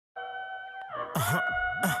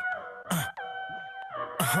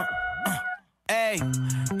Ayy,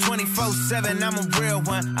 24/7, I'm a real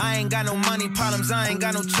one. I ain't got no money problems, I ain't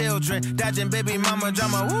got no children. Dodging baby mama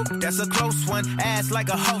drama, whoop, that's a close one. Ass like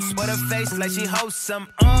a host, but her face like she hosts some.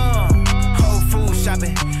 Whole food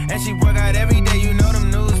shopping, and she work out every day. You know them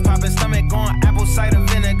news popping, stomach on apple cider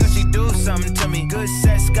vinegar. She do something to me. Good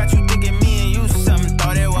sex got you thinking me and you something.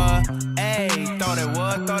 Thought it was, ayy, thought it was.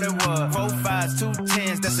 4 5s, 2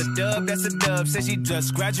 10s, that's a dub, that's a dub. Said she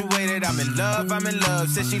just graduated, I'm in love.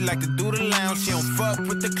 Said she like to do the lounge, she don't fuck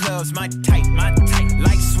with the clubs. My type,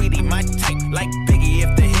 like Sweetie, my type, like Biggie.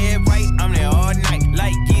 If the head right, I'm there all night.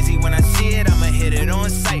 Like Yeezy, when I see it, I'ma hit it on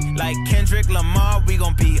sight. Like Kendrick Lamar, we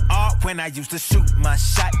gon' be art. When I used to shoot my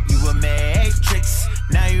shot, you a matrix.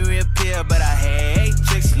 Now you reappear, but I hate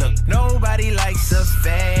tricks. Look, nobody likes a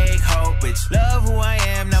fake hoe. Bitch, love who I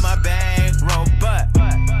am, not my bankroll. But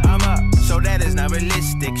I'm up, so that is not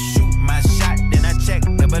realistic. Shoot my shot, then I check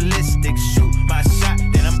the ballistics. Shoot my shot,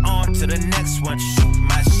 then I'm on to the next one. Shoot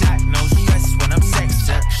my shot, no stress when I'm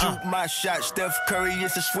sexing. Shoot my shot, Steph Curry,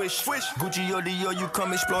 it's a swish. Gucci or Dior, you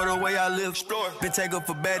come explore the way I live. Been taken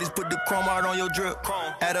for baddies, put the chrome out on your drip.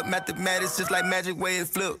 Add up mathematics, just like magic way it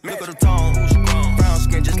flip. Look at the tone, brown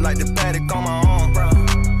skin just like the paddock on my arm.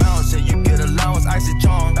 Bouncing, you get allowance, icy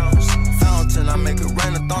charm. Fountain, I make it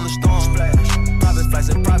rain, a thunderstorm. Private flights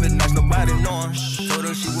and private nights, nobody knowing. Told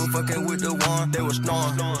her she was fucking with the one, they was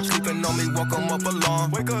snoring. Sleeping on me, walk them up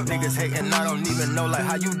alone. Wake up, niggas hating, I don't even know like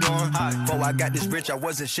how you doing. Before I got this rich, I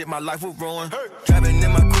wasn't shit, my life was ruined. Driving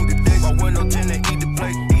in my coupe today, my window tint and eat the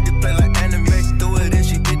plate like anime. Threw it in,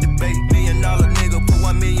 she did the bait. $1 million nigga, put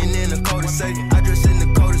 1 million in the code to say. I dress in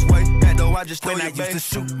the coldest way, that though I just stole when your I used to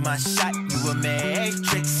shoot my shot, you a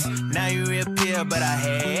matrix. Now you reappear, but I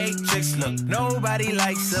hate tricks. Look, nobody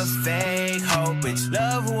likes a fake hoe. Bitch,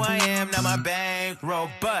 love who I am, not my bankroll.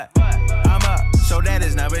 But I'm up, so that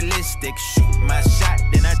is not realistic. Shoot my shot,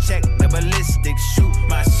 then I check the ballistics. Shoot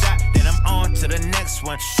my shot, then I'm on to the next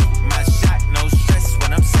one. Shoot my shot, no stress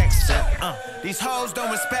when I'm sexing. These hoes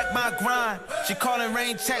don't respect my grind. She calling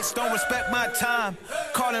rain checks, don't respect my time.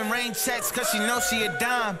 Calling rain checks, cause she knows she a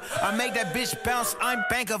dime. I make that bitch bounce, I'm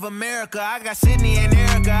Bank of America. I got Sydney and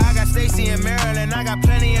Erica, I got Stacy and Maryland. I got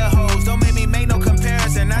plenty of hoes, don't make me make no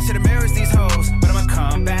comparison. I should embarrass these hoes, but I'ma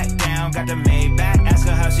come back down. Got the Maybach, ask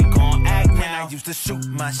her how she gon' act now. I used to shoot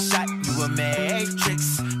my shot, you a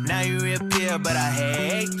matrix. Now you reappear, but I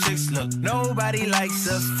hate tricks. Look, nobody likes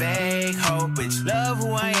a fake hoe. Bitch, love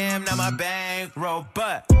who I am, not my bankroll.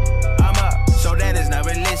 But I'm up, so that is not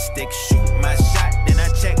realistic. Shoot my shot, then I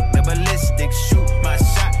check the ballistics. Shoot my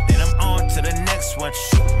shot, then I'm on to the next one.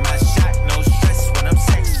 Shoot my shot, no stress when I'm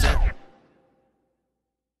sexing.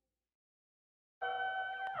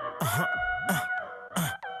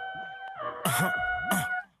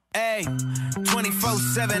 Ayy,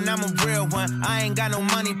 24/7, I'm a real one. I ain't got no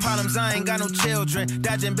money problems, I ain't got no children.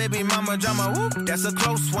 Dodging baby mama drama, whoop, that's a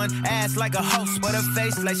close one. Ass like a host, but her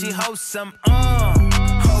face like she hosts some.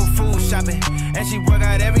 Whole food shopping, and she work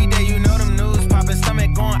out every day. You know them news popping,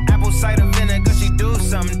 stomach on apple cider vinegar. She do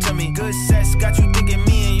something to me. Good sex got you thinking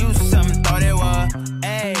me and you something. Thought it was,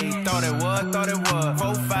 ayy, thought it was.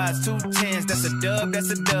 4 5s, 2 10s, that's a dub, that's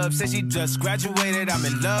a dub. Said she just graduated, I'm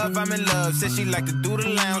in love. Said she like to do the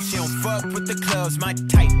lounge, she don't fuck with the clubs. My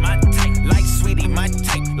type, like Sweetie, my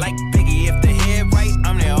type, like Biggie. If the head right,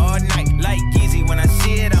 I'm there all night. Like Yeezy, when I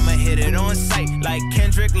see it, I'ma hit it on sight. Like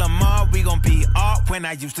Kendrick Lamar, we gon' be art. When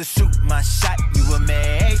I used to shoot my shot, you a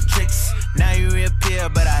matrix. Now you reappear,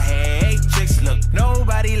 but I hate tricks. Look,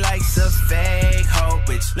 nobody likes a fake hoe.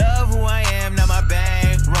 Bitch, love who I am, not my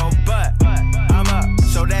bankroll. But I'm up,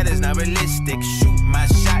 so that is not realistic. Shoot my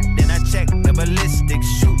shot, then I check the ballistics.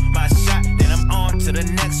 Shoot my shot, then I'm on to the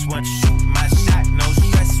next one. Shoot my shot, no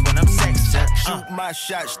stress when I'm sexing. Shoot my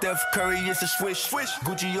shot, Steph Curry, it's a swish.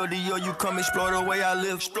 Gucci or Dior, you come explore the way I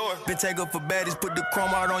live. Been taken for baddies, put the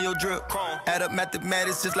chrome out on your drip. Add up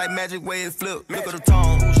mathematics, just like magic way it flip. Look at the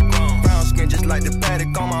tone, brown skin just like the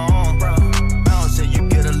paddock on my arm. Bouncing, you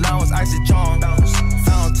get allowance, icy charm.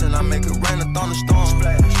 Fountain, I make it rain, a thunderstorm.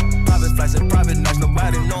 Private flights and private nights,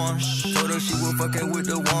 nobody knowing. Told her she was fucking with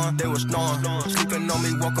the one, they was snoring. Sleeping on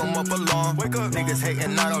me, walk them up alone. Wake up, niggas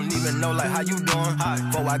hating, I don't even know like how you doing.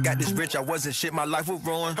 Before I got this rich, I wasn't shit, my life was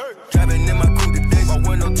ruined. Driving in my coupe today, my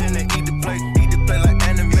window tint and eat the plate like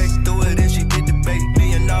anime. Threw it in, she did the bait. $1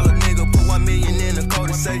 million nigga, put 1 million in the code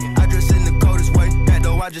to say. I dress in the coldest way, that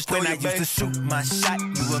though I just stole your bait. When I used to shoot my shot,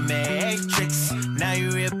 you a matrix. Now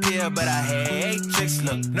you reappear, but I hate tricks.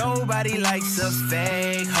 Look, nobody likes a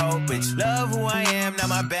fake hoe. Bitch, love who I am, not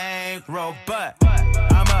my bankroll. But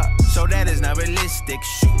I'm up, so that is not realistic.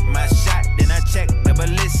 Shoot my shot, then I check the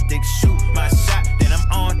ballistics. Shoot my shot,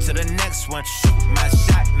 one. Shoot my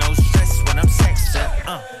shot, no stress when I'm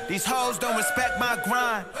sexing. These hoes don't respect my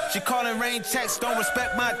grind. She calling rain checks, don't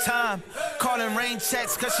respect my time. Calling rain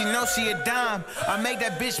checks cause she knows she a dime. I make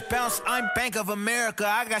that bitch bounce, I'm Bank of America.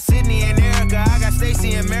 I got Sydney and Erica, I got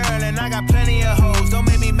Stacy and Maryland. I got plenty of hoes, don't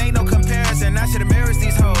make me make no comparison. I should've embarrassed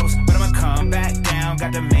these hoes, but I'ma come back down.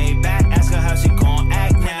 Got the Maybach, ask her how she gon'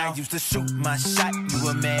 act now. I used to shoot my shot, you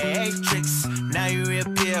a matrix. Now you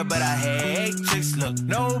reappear, but I hate tricks. Look,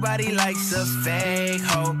 nobody likes a fake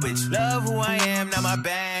hoe. Bitch, love who I am, not my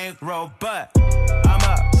bankroll. But I'm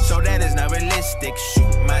up, so that is not realistic.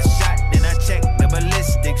 Shoot my shot, then I check the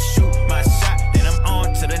ballistics. Shoot my shot, then I'm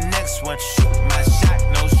on to the next one. Shoot my shot,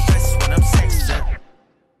 no stress when I'm sexing.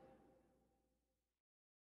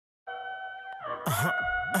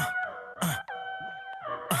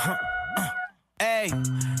 Hey,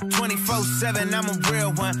 24/7, I'm a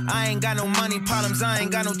real one. I ain't got no money problems, I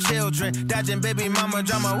ain't got no children. Dodging baby mama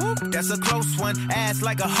drama, whoop, that's a close one. Ass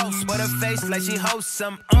like a host, but her face like she hosts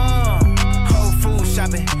some. Whole food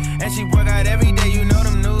shopping, and she work out every day. You know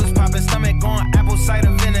them news popping, stomach going apple cider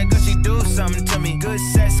vinegar. She do something to me. Good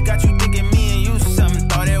sex got you thinking me and you something.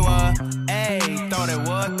 Thought it was, ayy, thought it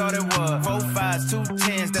was. 4 5s, 2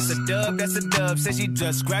 10s, that's a dub, that's a dub. Said she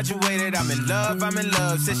just graduated, I'm in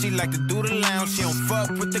love. Said she like to do the lounge, she don't fuck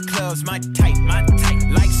with the clubs. My type,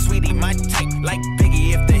 like Sweetie, my type, like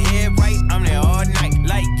Biggie. If the head right, I'm there all night.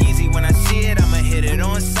 Like Yeezy, when I see it, I'ma hit it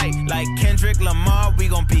on sight. Like Kendrick Lamar, we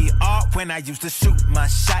gon' be off. When I used to shoot my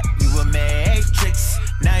shot, you a matrix.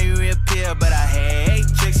 Now you reappear, but I hate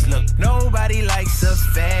tricks. Look, nobody likes a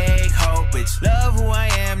fake hoe. Bitch, love who I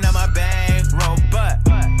am, not my bankroll. But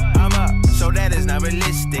I'm up, so that is not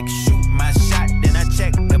realistic. Shoot my shot, then I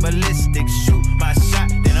check the ballistics. Shoot my shot,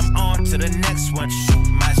 then I'm on to the next one. Shoot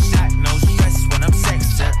my shot, no stress when I'm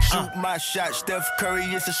sexing. Shoot my shot, Steph Curry,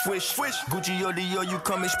 it's a swish. Gucci or Dior, you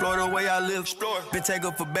come explore the way I live. Been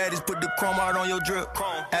taken for baddies, put the chrome out on your drip.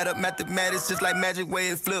 Add up mathematics, just like magic way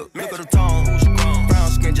it flip. Look at the tone,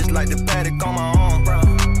 brown skin just like the paddock on my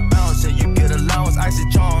arm. Bouncing, you get allowance, icy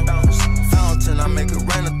charm. Fountain, I make it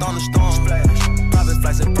rain, a thunderstorm. Private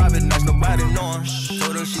flights and private nights, nobody knowing.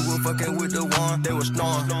 Told her she was fucking with the one, they was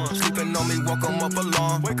snoring. Sleeping on me, woke 'em up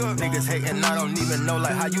alone. Wake up, niggas hating, I don't even know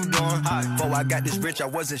like how you doing. Before I got this rich, I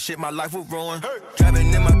wasn't shit, my life was ruined.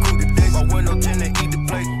 Driving in my coupe today, my window tint and eat the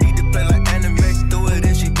play like anime. Threw it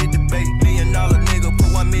in, she did the bait. $1 million nigga,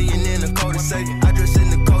 put 1 million in the code to say. I dress in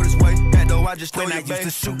the coldest way, that though I just throw when your I used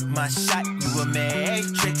to shoot my shot, you a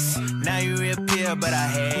matrix. Now you reappear, but I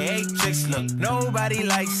hate tricks. Look, nobody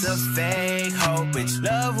likes a fake hoe. Bitch,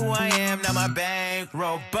 love who I am, not my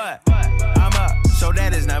bankroll. But I'm up, so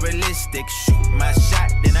that is not realistic. Shoot my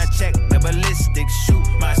shot, then I check the ballistics. Shoot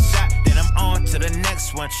my shot, then I'm on to the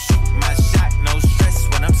next one. Shoot my shot, no stress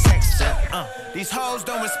when I'm sexing. These hoes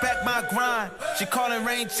don't respect my grind. She calling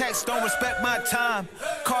rain checks, don't respect my time.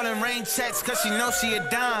 Calling rain checks cause she knows she a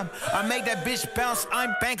dime. I make that bitch bounce,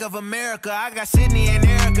 I'm Bank of America. I got Sydney and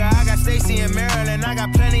Erica, I got Stacy and Maryland. I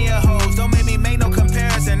got plenty of hoes, don't make me make no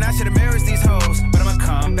comparison. I should've embarrassed these hoes, but I'ma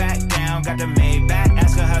come back down. Got the Maybach,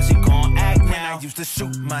 ask her how she gon' act now. I used to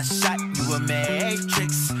shoot my shot, you a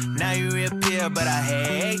matrix. Now you reappear, but I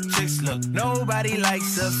hate tricks. Look, nobody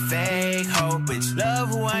likes a fake hoe. Bitch, love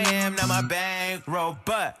who I am, not my bankroll.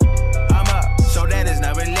 But I'm up, so that is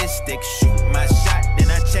not realistic. Shoot my shot, then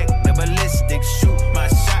I check the ballistics. Shoot my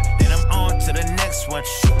shot, then I'm on to the next one.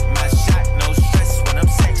 Shoot my shot, no stress when I'm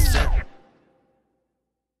sexing.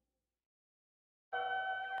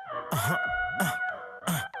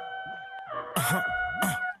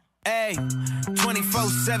 Hey,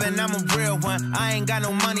 24/7, I'm a real one. I ain't got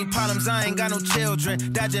no money problems, I ain't got no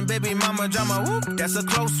children. Dodging baby mama drama, whoop, that's a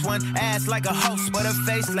close one. Ass like a host, but her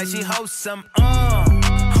face like she hosts some.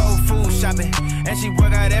 Whole food shopping, and she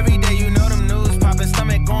work out every day. You know them news popping,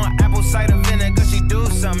 stomach going apple cider vinegar. She do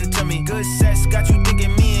something to me. Good sex got you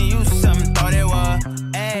thinking me and you something. Thought it was,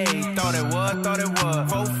 ayy, thought it was.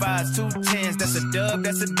 4 5s, 2 10s, that's a dub,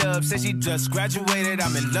 that's a dub. Said she just graduated,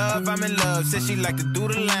 I'm in love. Said she like to do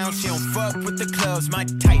the lounge, she don't fuck with the clubs. My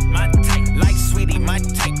type, like Sweetie, my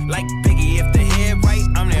type, like Biggie. If the head right,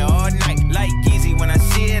 I'm there all night. Like Yeezy, when I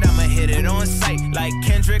see it, I'ma hit it on sight. Like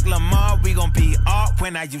Kendrick Lamar, we gon' be off.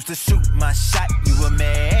 When I used to shoot my shot, you a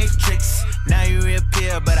matrix. Now you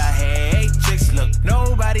reappear, but I hate tricks. Look,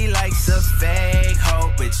 nobody likes a fake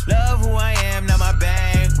hoe. Bitch, love who I am, not my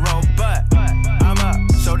bankroll. But I'm up,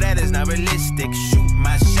 so that is not realistic. Shoot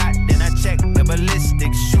my shot, then I check the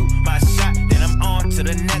ballistics. Shoot my shot, then I'm on to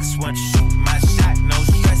the next one. Shoot my shot, no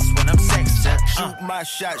stress when I'm sexing. my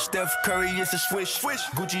shot, Steph Curry, it's a swish.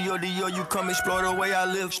 Gucci or Dior, you come explore the way I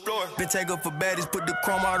live. Been taken for baddies, put the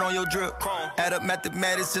chrome out on your drip. Add up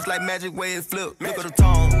mathematics, just like magic way it flip. Look at the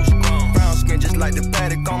tones, brown skin just like the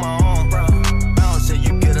paddock on my arm. Bouncing,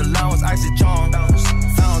 you get allowance, icy charm.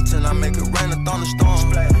 Fountain, I make it rain, a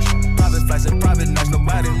thunderstorm. Private flights and private nights,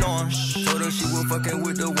 nobody knowing. Told her she was fucking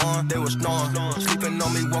with the one, they was snoring. Sleeping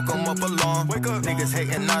on me, woke them up alone. Wake up, niggas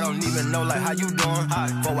hating, I don't even know, like, how you doing?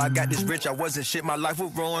 Before I got this rich, I wasn't shit, my life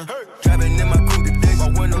was ruined. Driving in my coupe today, my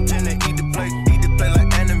window tinted, eat the plate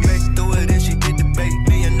like anime. Threw it in, she did the bait. $1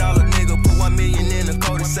 million nigga, put 1 million in the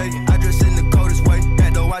code and say, I dress in the coldest way.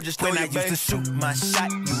 That though I just throw when I used to shoot my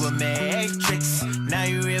shot, you a matrix. Now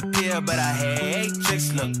you reappear, but I hate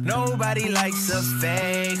tricks. Look, nobody likes a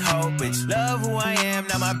fake hoe, bitch. Love who I am,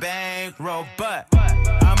 not my bankroll, but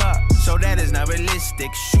I'm up, so that is not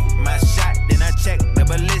realistic. Shoot my shot, then I check the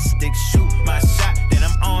ballistics. Shoot my shot, then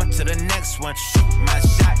I'm on to the next one. Shoot my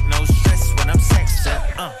shot, no stress when I'm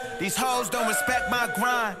sexing. These hoes don't respect my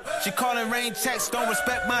grind. She calling rain checks, don't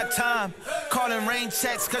respect my time. Calling rain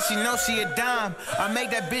checks, cause she knows she a dime. I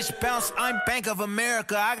make that bitch bounce, I'm Bank of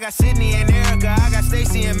America. I got Sydney and Erica, I got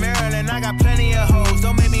Stacy and Maryland. I got plenty of hoes,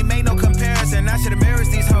 don't make me make no comparison. I should've married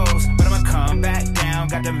these hoes, but I'ma come back down.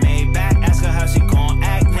 Got the Maybach, ask her how she gon'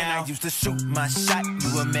 act now. I used to shoot my shot,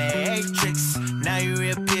 you a matrix. Now you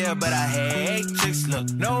reappear, but I hate tricks.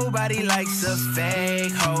 Look, nobody likes a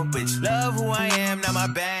fake hoe, bitch. Love who I am, not my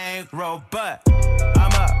bankroll, but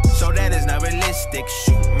I'm up, so that is not realistic.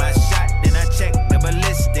 Shoot my shot, then I check the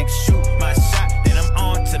ballistics. Shoot my shot, then I'm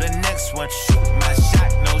on to the next one. Shoot my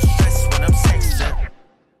shot, no stress when I'm sexing.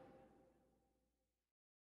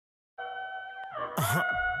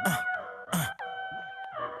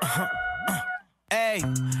 Hey,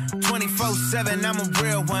 24/7, I'm a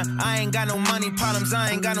real one. I ain't got no money problems,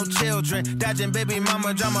 I ain't got no children. Dodging baby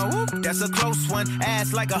mama drama, whoop, that's a close one.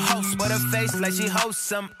 Ass like a host, but her face like she hosts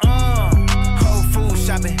some. Whole food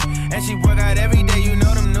shopping, and she work out every day. You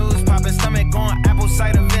know them news popping, stomach going apple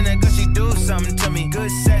cider vinegar. She do something to me.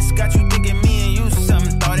 Good sex got you thinking me and you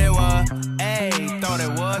something. Thought it was, ayy, thought it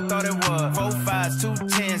was. 4 5s, 2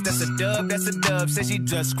 10s, that's a dub, that's a dub. Said she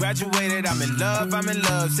just graduated, I'm in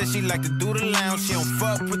love. Said she like to do the lounge, she don't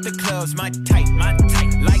fuck with the clubs. My type,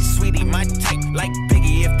 like Sweetie, my type, like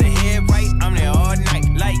Biggie. If the head right, I'm there all night.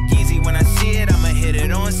 Like Yeezy, when I see it, I'ma hit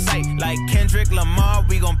it on sight. Like Kendrick Lamar,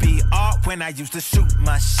 we gon' be off. When I used to shoot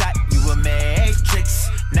my shot, you a matrix.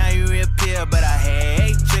 Now you reappear, but I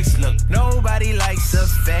hate tricks. Look, nobody likes a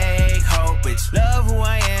fake hoe, bitch. Love who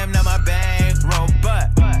I am, not my bankroll, but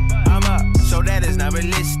I'm up, so that is not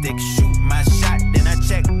realistic. Shoot my shot, then I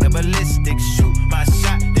check the ballistics. Shoot my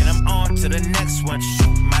shot, then I'm on to the next one.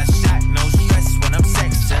 Shoot my shot, no stress when I'm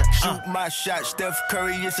sexing. Shoot my shot, Steph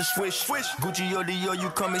Curry, it's a swish. Gucci or Dior, you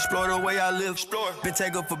come explore the way I live. Been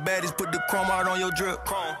taken for baddies, put the chrome out on your drip.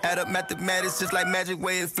 Add up mathematics, just like magic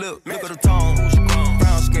way it flip. Look at the tones,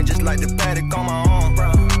 brown skin just like the paddock on my arm.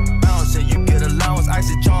 Bouncing, you get allowance,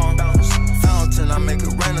 icy charm. Fountain, I make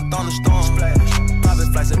it rain, a thunderstorm.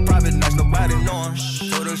 Private flights and private nights, nobody knowing.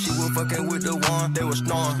 Told her she was fucking with the one, they was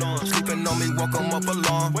snoring. Sleeping on me, woke them up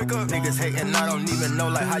alone. Wake up, niggas hating, I don't even know,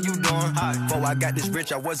 like, how you doing? Before I got this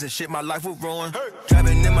rich, I wasn't shit, my life was ruined.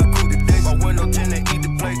 Driving in my coupe today, my window tinted, eat the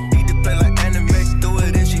plate like anime. Threw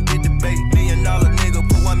it in, she did the bait. $1 million nigga,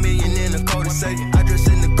 put 1 million in the code and say, I dress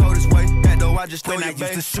in the coldest way. That though I just throw when your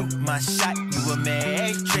I used to shoot my shot, you a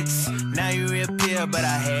matrix. Now you reappear, but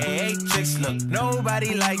I hate tricks. Look,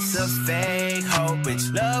 nobody likes a fake hoe,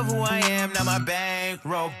 bitch. Love who I am, not my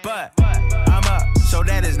bankroll, but I'm up, so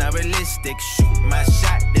that is not realistic. Shoot my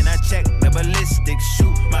shot, then I check the ballistics.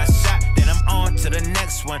 Shoot my shot, then I'm on to the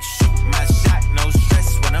next one. Shoot my shot, no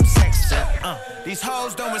stress when I'm sexing. These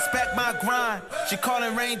hoes don't respect my grind. She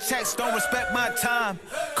calling rain checks, don't respect my time.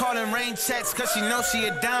 Calling rain checks, cause she knows she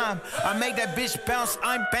a dime. I make that bitch bounce,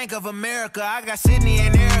 I'm Bank of America. I got Sydney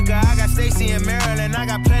and Erica, I got Stacy and Maryland. I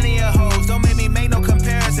got plenty of hoes, don't make me make no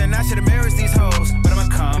comparison. I should've married these hoes, but I'ma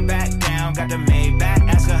come back down. Got the Maybach,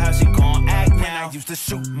 ask her how she gon' act now. I used to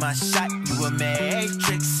shoot my shot, you a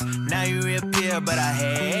matrix. Now you reappear, but I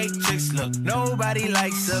hate tricks. Look, nobody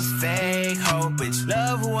likes a fake hoe, bitch.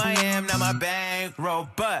 Love who I am, not my bankroll,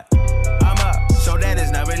 but I'm up, so that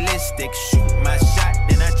is not realistic. Shoot my shot,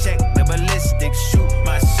 then I check the ballistics. Shoot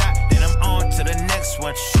my shot, then I'm on to the next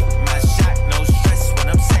one. Shoot my shot, no stress when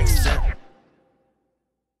I'm sexing.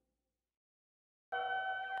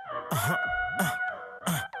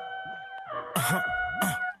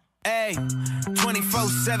 Hey,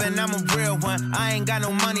 24/7, I'm a real one. I ain't got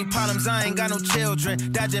no money problems, I ain't got no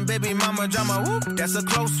children. Dodging baby mama drama, whoop, that's a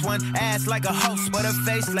close one. Ass like a host, but her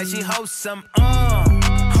face like she hosts some.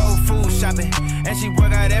 Whole food shopping. And she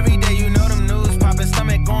work out every day, you know them news popping.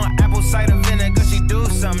 Stomach going apple cider vinegar, she do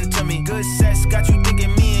something to me. Good sex got you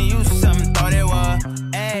thinking me and you something. Thought it was,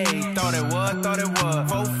 ayy, thought it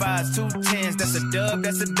was. 4 5s, 2 10s, that's a dub,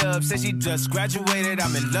 that's a dub. Said she just graduated,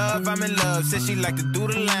 I'm in love. Said she like to do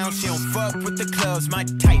the lounge, she don't fuck with the clubs. My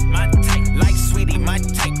type, like Sweetie, my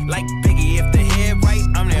type. Like Biggie, if the head right,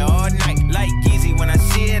 I'm there all night. Like Yeezy, when I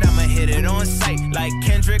see it, I'ma hit it on sight. Like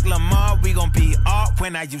Kendrick Lamar, we gon' be off.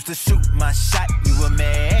 When I used to shoot my shot, you a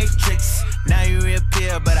matrix. Now you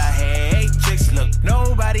reappear, but I hate tricks. Look,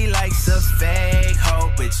 nobody likes a fake hoe,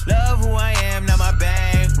 bitch. Love who I am, not my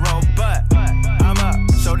bankroll, but I'm up,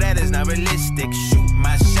 so that is not realistic. Shoot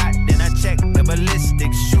my shot, then I check the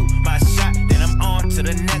ballistics. Shoot my shot, then I'm on to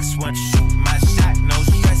the next one. Shoot my shot, no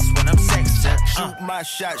stress when I'm sexing. Shoot my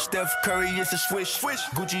shot, Steph Curry, it's a swish.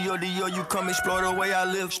 Gucci or Dior, you come explore the way I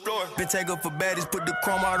live. Been taken for baddies, put the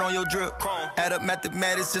chrome out on your drip. Add up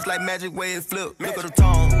mathematics, it's like magic way it flip. Look at the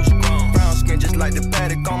tone, brown skin just like the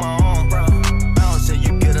paddock on my arm. Bouncing,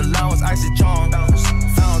 you get allowance, icy charm.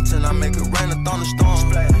 Fountain, I make it rain, a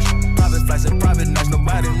thunderstorm. Private flights and private nights,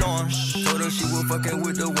 nobody knowing. Told her she was fucking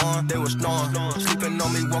with the one, they was snoring. Sleeping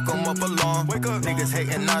on me, woke 'em up alone. Wake up, niggas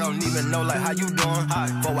hating, I don't even know like how you doing.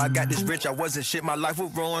 Before I got this rich, I wasn't shit, my life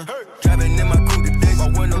was ruined. Driving in my coupe today, my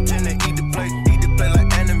window tinted, eat the plate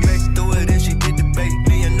like anime. Threw it in, she did the bait. $1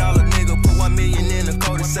 million nigga, put 1 million in the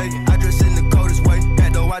code to say. I dress in the coldest way,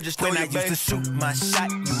 that though I just throw when your I used to shoot my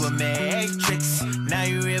shot, you a matrix. Now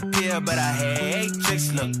you reappear, but I hate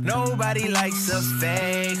tricks. Look, nobody likes a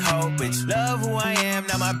fake hoe, bitch. Love who I am,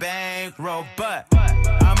 not my bankroll, but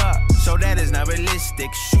I'm up, so that is not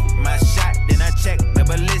realistic. Shoot my shot, then I check the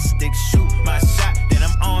ballistics. Shoot my shot, then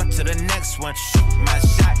I'm on to the next one. Shoot my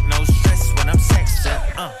shot, no stress when I'm sexing.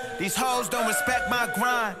 These hoes don't respect my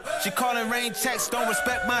grind. She calling rain checks, don't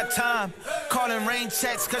respect my time. Calling rain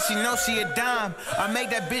checks, cause she knows she a dime. I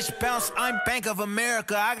make that bitch bounce, I'm Bank of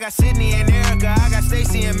America. I got Sydney and Erica, I got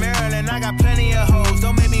Stacy and Maryland. I got plenty of hoes,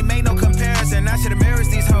 don't make me make no comparison. I should embarrass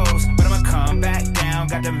these hoes, but I'ma come back down.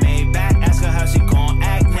 Got the Maybach, ask her how she gon'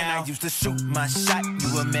 act now. I used to shoot my shot,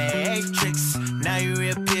 you a matrix. Now you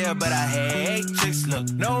reappear, but I hate tricks.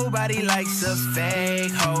 Look, nobody likes a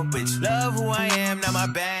fake hoe, bitch. Love who I am, not my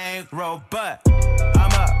bankroll, but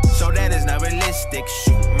I'm up, so that is not realistic.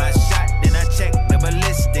 Shoot my shot, then I check the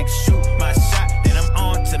ballistics. Shoot my shot, then I'm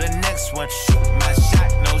on to the next one. Shoot my shot,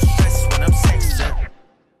 no stress when I'm sexing.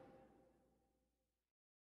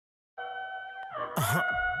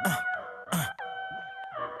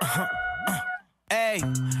 Ayy,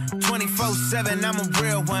 24/7, I'm a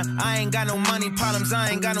real one. I ain't got no money problems, I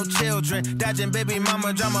ain't got no children. Dodging baby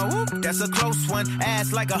mama drama, whoop, that's a close one.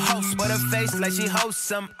 Ass like a host, but her face like she hosts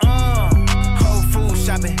some. Whole food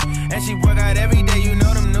shopping, and she work out every day, you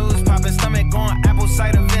know them news popping. Stomach going apple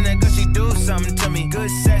cider vinegar, she do something to me. Good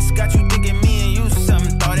sex got you thinking me and you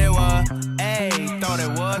something. Thought it was, ayy, thought it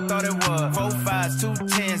was. 4 5s, 2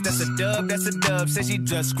 10s, that's a dub, that's a dub. Said she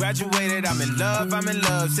just graduated, I'm in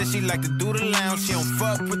love. Said she like to do the lounge, she don't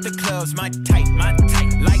fuck with the clubs. My type,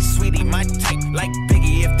 like Sweetie, my type. Like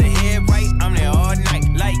Biggie, if the head right, I'm there all night.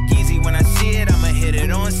 Like Yeezy, when I see it, I'ma hit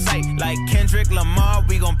it on sight. Like Kendrick Lamar,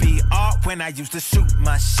 we gon' be off. When I used to shoot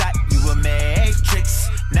my shot, you a matrix.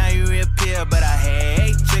 Now you reappear, but I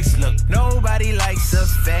hate tricks. Look, nobody likes a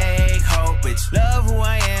fake hoe, bitch. Love who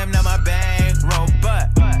I am, not my bankroll, but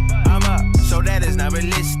I'm up, so that is not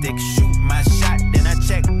realistic. Shoot my shot, then I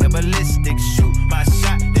check the ballistics. Shoot my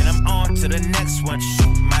shot, then I'm on to the next one.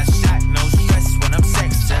 Shoot my shot, no stress when I'm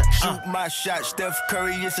sexing. Shoot my shot, Steph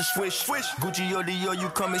Curry, it's a swish. Gucci or Dior, you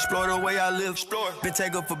come explore the way I live. Been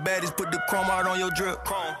taken for baddies, put the chrome out on your drip.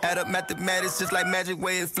 Add up mathematics, it's like magic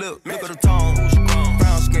way it flip. Look at the tone,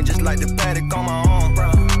 brown skin just like the paddock on my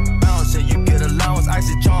arm. Bouncing, you get allowance,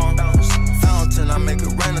 icy charm. Fountain, I make it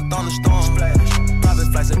rain, a thunderstorm.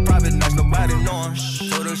 Private flights and private nights, nobody knowing.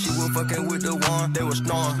 Told her she was fucking with the one, they was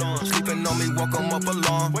snoring. Sleeping on me, woke 'em up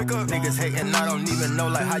alone. Wake up, niggas hating, I don't even know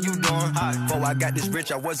like how you doing. Before I got this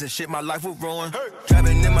rich, I wasn't shit, my life was ruined.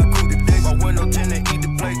 Driving in my coupe today, my window tinted, eat the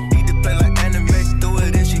plate like anime. Threw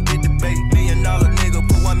it in, she did the bait. $1 million nigga,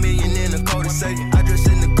 put 1 million in the code to say. I dress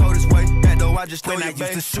in the coldest way, that though I just throw when your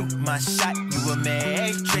I used to shoot my shot, you a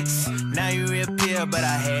matrix. Now you reappear, but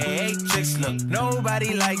I hate tricks. Look,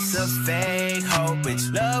 nobody likes a fake hoe,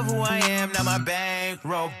 bitch. Love who I am, not my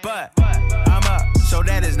bankroll, but I'm up, so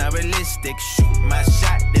that is not realistic. Shoot my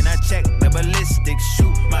shot, then I check the ballistics.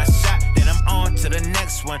 Shoot my shot, then I'm on to the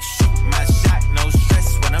next one. Shoot my shot, no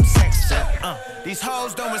stress when I'm sexing. These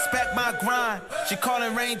hoes don't respect my grind. She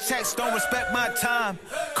calling rain checks, don't respect my time.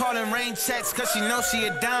 Calling rain checks, cause she knows she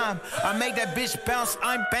a dime. I make that bitch bounce,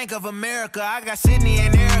 I'm Bank of America. I got Sydney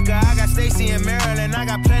and Erica. America. I got Stacy in Maryland. I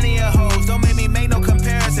got plenty of hoes. Don't make me make no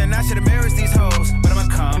comparison. I should embarrass these hoes. But I'ma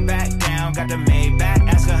come back down. Got the Maybach.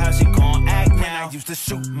 Ask her how she gon' act now. I used to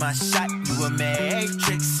shoot my shot. You a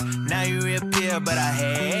matrix. Now you reappear, but I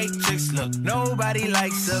hate tricks. Look, nobody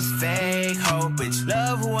likes a fake hoe. Bitch,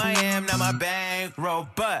 love who I am, not my bankroll.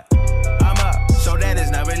 But I'm up, so that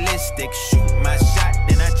is not realistic. Shoot my shot,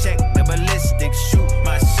 then I check the ballistics. Shoot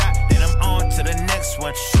my shot, then I'm on to the next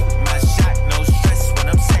one. Shoot my shot, no stress when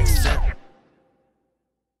I'm sexing.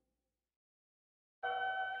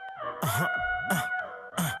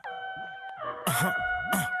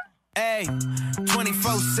 Hey,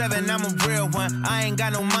 24/7, I'm a real one. I ain't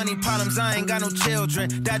got no money problems, I ain't got no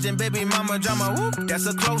children. Dodging baby mama drama, whoop, that's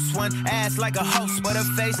a close one. Ass like a host, but her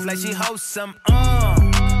face like she hosts some.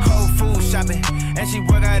 Whole food shopping, and she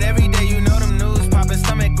work out every day. You know them news popping,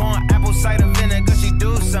 stomach on apple cider vinegar. She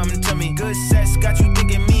do something to me. Good sex got you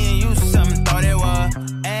thinking me and you something. Thought it was,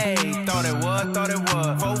 ayy, thought it was, thought it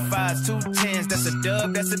was. 4 5s, 2 10s, that's a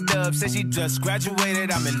dub, that's a dub. Said she just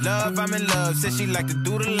graduated, I'm in love, I'm in love. Said she like to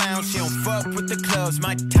do the lounge, she don't fuck with the clubs.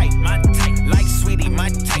 My type, like Sweetie, my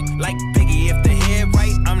type, like Biggie. If the head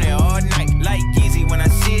right, I'm there all night. Like Yeezy, when I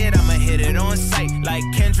see it, I'ma hit it on sight. Like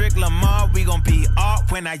Kendrick Lamar, we gon' be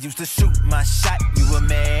off. When I used to shoot my shot, you a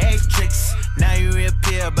matrix. Now you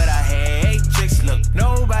reappear, but I hate tricks. Look,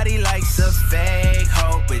 nobody likes a fake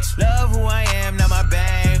hoe. Bitch, love who I am, not my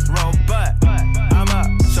bankroll. But I'm up,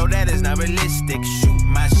 so that is not realistic. Shoot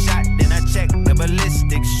my shot, then I check the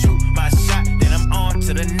ballistics. Shoot my shot, then I'm on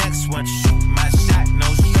to the next one. Shoot my shot, no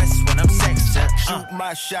stress when I'm sexing. Shoot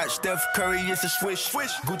my shot, Steph Curry, it's a swish.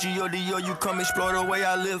 Gucci or Dior, you come explore the way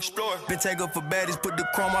I live. Been taken for baddies, put the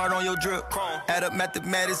chrome out on your drip. Add up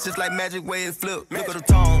mathematics, just like magic way it flip. Look at the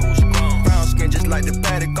tone, brown skin just like the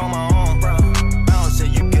paddock on my arm.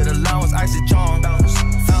 Bouncing, you get allowance, icy charm.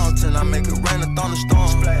 Fountain, I make it rain, a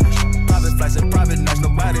thunderstorm. Private flights and private nights,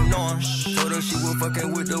 nobody knowing. Told her she was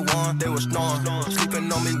fucking with the one, they was snoring.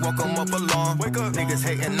 Sleeping on me, woke 'em up alone. Wake up, niggas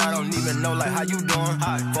hating, I don't even know like how you doing.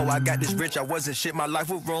 Before I got this rich, I wasn't shit, my life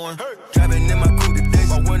was ruined. Driving in my coupe today,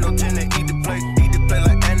 my window tinted, eat the plate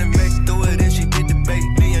like anime. Threw it and she did the bait.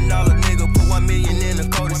 $1 million nigga, put 1 million in the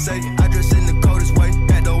code to say. I dress in the coldest way,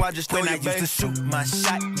 that though I just throw when your I used to shoot my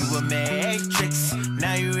shot, you a matrix.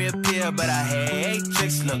 Now you reappear, but I hate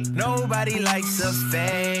tricks. Look, nobody likes a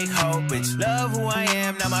fake hoe. Bitch, love who I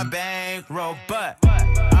am, not my bankroll. But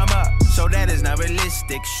I'm up, so that is not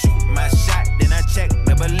realistic. Shoot my shot, then I check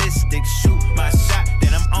the ballistics. Shoot my shot,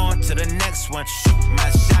 then I'm on to the next one. Shoot my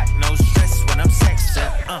shot, no stress when I'm sexing.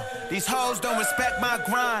 These hoes don't respect my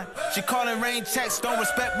grind. She calling rain checks, don't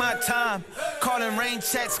respect my time. Calling rain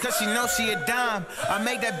checks, cause she knows she a dime. I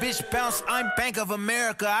make that bitch bounce, I'm Bank of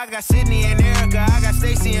America. I got Sydney and Erica, I got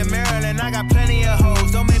Stacy in Maryland. I got plenty of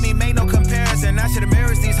hoes, don't make me make no comparison. I should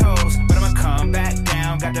embarrass these hoes, but I'ma come back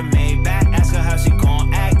down. Got the Maybach, ask her how she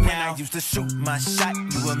gon' act now. I used to shoot my shot,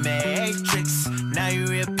 you a matrix. Now you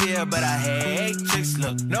reappear, but I hate tricks.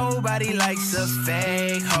 Look, nobody likes a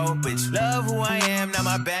fake hoe. Bitch, love who I am, not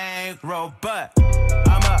my bankroll. But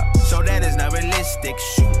I'm up, so that is not realistic.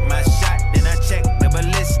 Shoot my shot, then I check the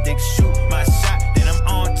ballistics. Shoot my shot, then I'm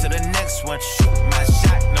on to the next one. Shoot my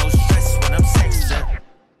shot, no stress when I'm sexing.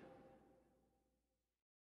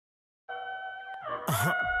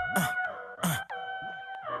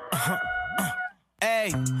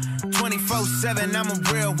 Hey, 24/7, I'm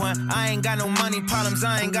a real one. I ain't got no money problems,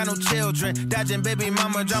 I ain't got no children. Dodging baby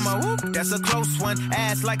mama drama, whoop, that's a close one.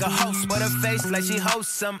 Ass like a host, but her face like she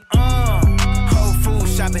hosts some. Whole food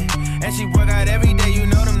shopping, and she work out every day. You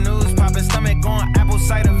know them news popping, stomach on apple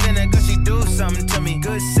cider vinegar. She do something to me.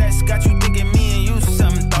 Good sex got you thinking me and you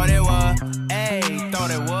something. Thought it was, ayy,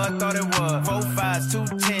 thought it was, thought it was. 4 5s, 2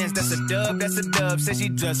 10s, that's a dub, that's a dub. Said she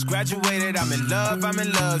just graduated, I'm in love, I'm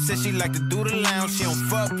in love. Said she like to do the lounge, she don't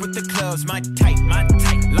fuck with the clubs. My type,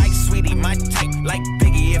 like Sweetie, my type, like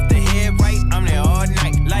Biggie. If the head right, I'm there all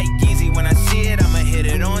night. Like Yeezy, when I see it, I'ma hit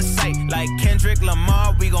it on sight. Like Kendrick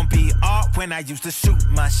Lamar, we gon' be off. When I used to shoot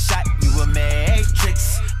my shot, you a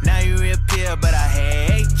matrix. Now you reappear, but I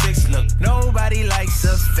hate tricks. Look, nobody likes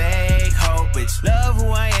a fake hoe. Bitch, love who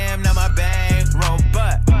I am, not my bankroll.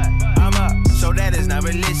 But I'm up, so that is not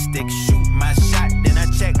realistic. Shoot my shot, then I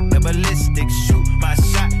check the ballistics. Shoot my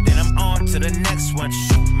shot, then I'm on to the next one.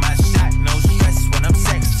 Shoot my shot, no stress when I'm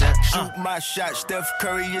sexing. Shoot my shot, Steph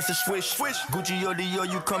Curry, it's a swish. Gucci or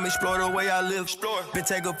Dior, you come explore the way I live. Been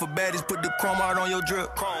taken for baddies, put the chrome out on your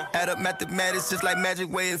drip. Add up mathematics, just like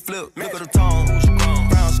magic way it flip. Look at the tone,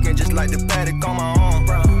 brown skin just like the paddock on my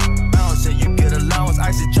arm. Bouncing, you get allowance,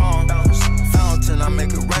 icy charm. Fountain, I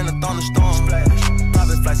make it rain, a thunderstorm.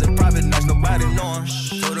 Private flights and private nights, nobody knowing.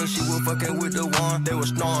 Told her she was fucking with the one, they was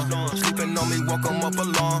snoring. woke 'em up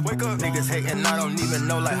alarm. Wake up. Niggas hating, I don't even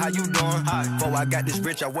know like how you doing. Before I got this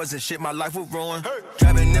rich, I wasn't shit, my life was ruined.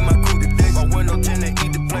 Driving in my coupe today, my window tint and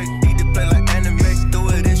eat the plate. Eat the plate like anime, threw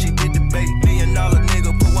it in, she did the bait. $1 million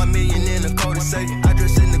nigga, put 1 million in the code to say. I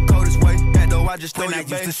dress in the coldest way, that though I just throw when your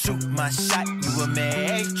I used to shoot my shot, you a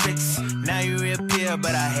matrix. Now you reappear,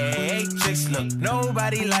 but I hate tricks. Look,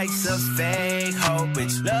 nobody likes a fake hoe,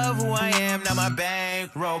 bitch. Love who I am, not my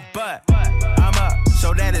bankroll, but I'm up,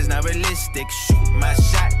 so that is not realistic. Shoot my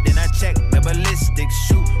shot, then I check the ballistics.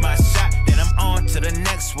 Shoot my shot, then I'm on to the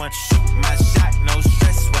next one. Shoot my shot, no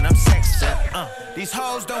stress when I'm sexing. These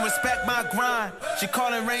hoes don't respect my grind. She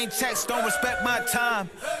calling rain checks, don't respect my time.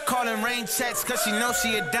 Calling rain checks, cause she knows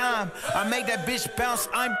she a dime. I make that bitch bounce,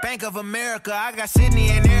 I'm Bank of America. I got Sydney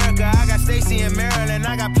and Erica, I got Stacy and Maryland.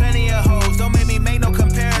 I got plenty of hoes, don't make me make no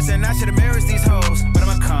comparison. I should embarrass these hoes, but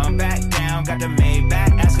I'ma come back down. Got the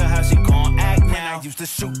Maybach, ask her how she gon' act now. I used to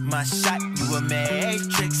shoot my shot, you a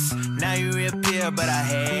matrix. Now you reappear, but I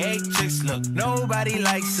hate tricks. Look, nobody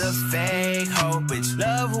likes a fake hoe, bitch.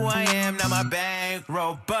 Love who I am, not my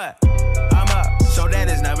bankroll, but I'm up, so that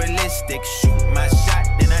is not realistic. Shoot my shot,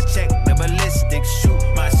 then I check the ballistics. Shoot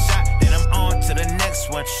my shot, then I'm on to the next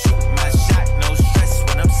one. Shoot my shot, no stress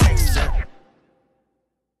when I'm sexing.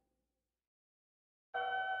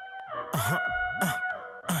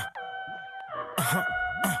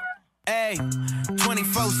 Hey,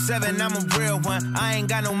 24/7, I'm a real one. I ain't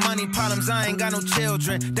got no money problems, I ain't got no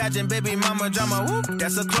children. Dodging baby mama drama, whoop,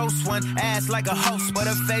 that's a close one. Ass like a host, but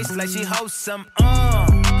her face like she hosts some.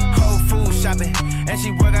 Whole food shopping, and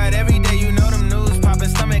she work out every day. You know them news popping,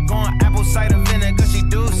 stomach on apple cider vinegar. She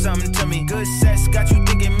do something to me. Good sex got you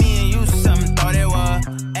thinking me and you something. Thought it was,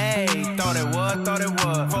 ayy, thought it was, thought it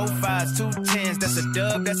was. 4 5s, 2 10s, that's a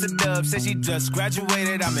dub, that's a dub. Said she just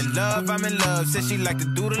graduated, I'm in love, I'm in love. Said she like to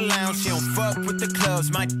do the lounge, she don't fuck with the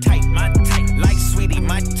clubs. My type, like Sweetie,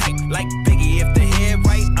 my type, like Biggie. If the head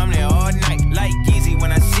right, I'm there all night. Like Yeezy,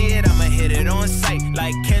 when I see it, I'ma hit it on sight.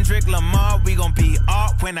 Like Kendrick Lamar, we gon' be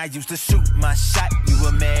off. When I used to shoot my shot, you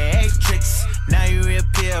a matrix. Now you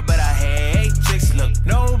reappear, but I hate tricks. Look,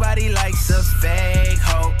 nobody likes a fake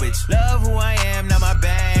hoe, bitch. Love who I am, not my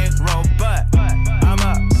bankroll, but I'm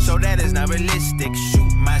up, so that is not realistic.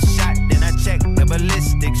 Shoot my shot, then I check the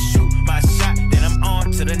ballistics. Shoot my shot, then I'm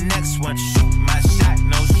on to the next one. Shoot my shot,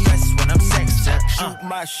 no stress when I'm sexing. Shoot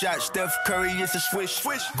my shot, Steph Curry, it's a swish.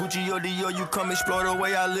 Gucci or Dior, you come explore the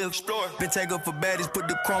way I live. Been taken for baddies, put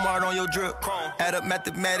the chrome out on your drip. Add up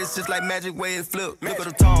mathematics, just like magic way it flip. Look at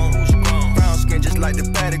the tone, brown skin just like the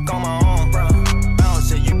paddock on my arm.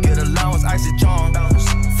 Bouncing, you get allowance, icy charm.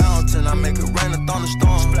 Fountain, I make it rain, a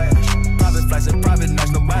thunderstorm. Private flights and private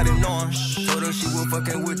nights, nobody knowing. Told her she was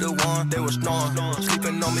fucking with the one, they was snoring.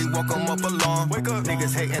 Sleeping on me, woke 'em up alarm. Wake up.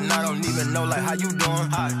 Niggas hating, I don't even know like how you doing.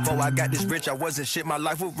 Before I got this rich, I wasn't shit, my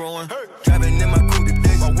life was ruined. Driving in my coupe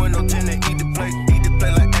today, my window tint and eat the plate. Eat the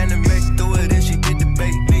plate like anime, threw it in, she did the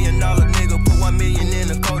bait. $1 million nigga, put 1 million in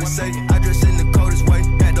the code to say. I dress in the coldest way,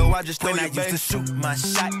 that though I just throw when your I used to shoot my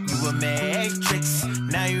shot, you a matrix.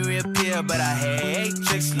 Now you reappear, but I hate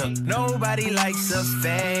tricks. Look, nobody likes a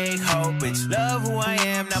fake hoe, bitch. Love who I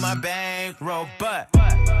am, not my bankroll, but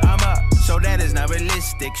I'm up, so that is not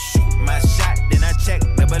realistic. Shoot my shot, then I check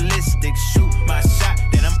the ballistics. Shoot my shot,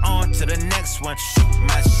 then I'm on to the next one. Shoot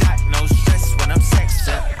my shot, no stress when I'm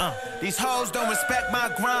sexing. These hoes don't respect my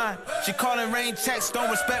grind. She calling rain checks, don't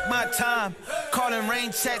respect my time. Calling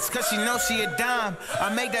rain checks, cause she knows she a dime. I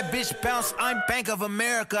make that bitch bounce, I'm Bank of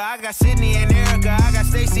America. I got Sydney and Erica, I got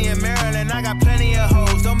Stacy and Maryland. I got plenty of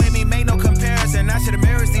hoes, don't make me make no comparison. I should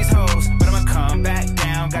embarrass these hoes, but I'ma come back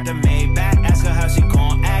down. Got the Maybach, ask her how she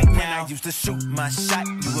gon' act now. I used to shoot my shot,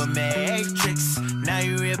 you a matrix. Now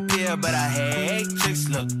you reappear, but I hate tricks.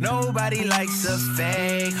 Look, nobody likes a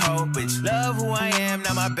fake hoe, bitch. Love who I am,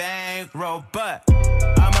 not my bankroll, but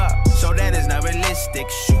I'm up, so that is not realistic.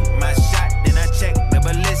 Shoot my shot, then I check the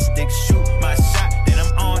ballistics. Shoot my shot, then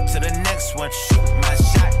I'm on to the next one. Shoot my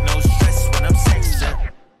shot, no stress when I'm sexing.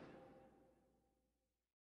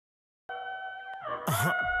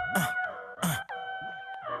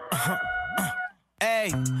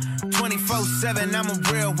 Hey, 24/7, I'm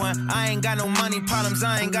a real one. I ain't got no money problems,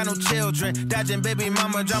 I ain't got no children. Dodging baby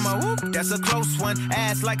mama drama, whoop, that's a close one.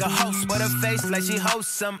 Ass like a host, but her face like she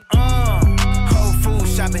hosts some. Whole food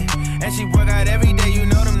shopping, and she work out every day. You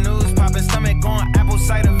know them news popping, stomach on apple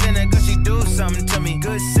cider vinegar. She do something to me.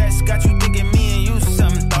 Good sex got you thinking me and you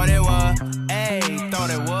something. Thought it was, ayy, thought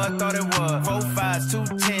it was, thought it was. 4 5s, 2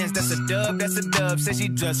 10s, that's a dub, that's a dub. Said she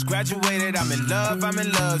just graduated, I'm in love, I'm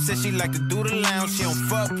in love. Said she like to do the lounge, she don't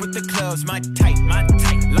fuck with the clubs. My type,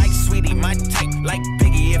 like Sweetie, my type, like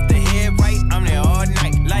Biggie. If the head right, I'm there all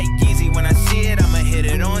night. Like Yeezy, when I see it,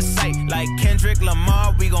 hit it on sight. Like Kendrick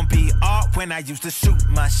Lamar, we gon' be art. When I used to shoot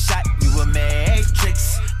my shot, you a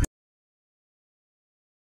matrix.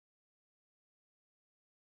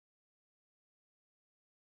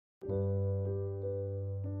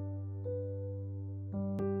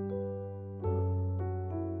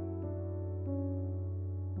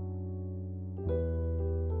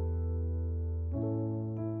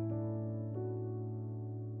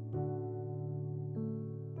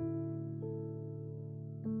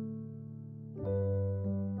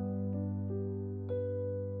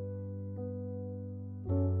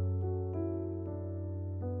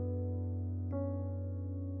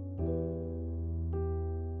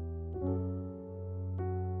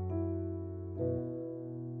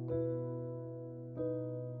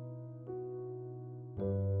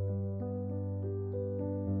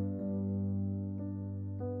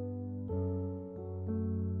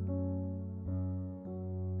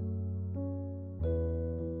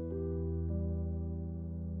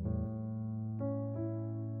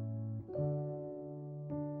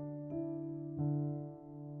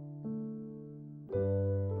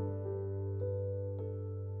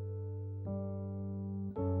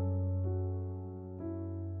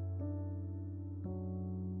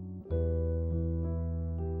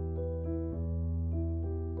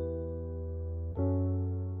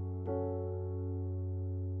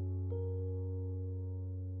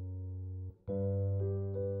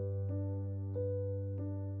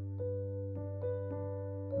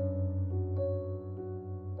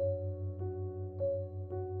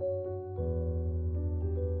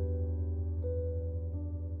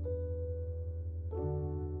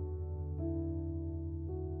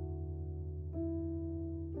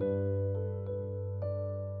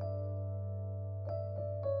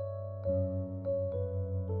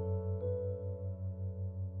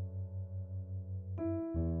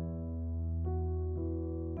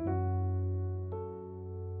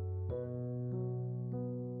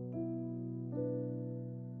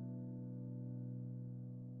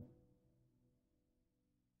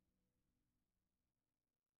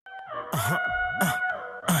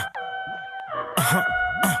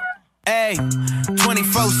 Hey,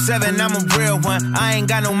 24/7, I'm a real one. I ain't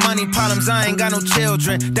got no money problems, I ain't got no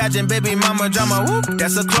children. Dodging baby mama drama, whoop,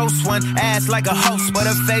 that's a close one. Ass like a host, but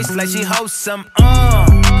her face like she hosts some.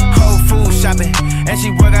 Whole food shopping, and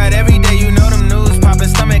she work out every day. You know them news popping,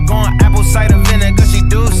 stomach on apple cider vinegar. She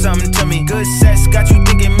do something to me. Good sex got you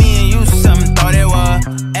thinking me and you something. Thought it was,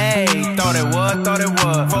 ayy, thought it was.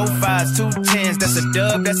 4 5s, 2 10s, that's a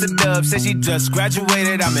dub, that's a dub. Said she just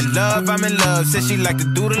graduated, I'm in love. Said she like to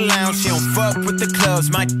do the lounge, she don't fuck with the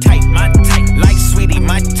clubs. My type, like Sweetie,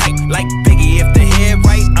 my type, like Biggie. If the head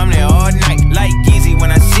right, I'm there all night. Like Yeezy,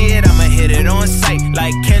 when I see it, I'ma hit it on sight.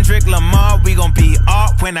 Like Kendrick Lamar, we gon' be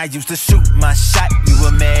art. When I used to shoot my shot, you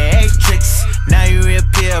a matrix. Now you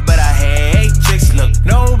reappear, but I hate tricks. Look,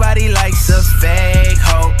 nobody likes a fake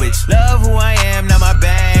hoe, bitch. Love who I am, not my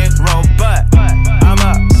bankroll, but I'm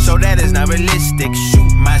up, so that is not realistic.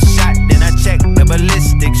 Shoot my shot, then I check the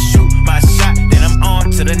ballistics. Shoot my shot, then I'm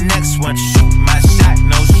on to the next one. Shoot my shot,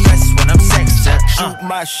 no stress when I'm sexing. Shoot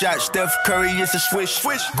my shot, Steph Curry, it's a swish.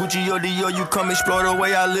 Gucci or Dior, you come explore the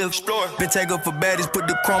way I live. Been taken for baddies, put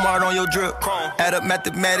the chrome out on your drip. Add up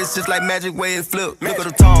mathematics, just like magic way it flip. Look at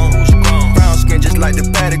the tone, brown skin just like the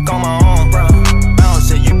paddock on my arm.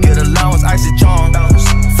 Bouncing, you get allowance, icy charm.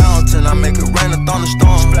 Fountain, I make it rain, a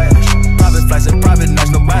thunderstorm. Private flights and private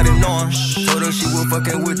nights, nobody knowing. Told her she was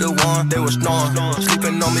fucking with the one, they was snoring.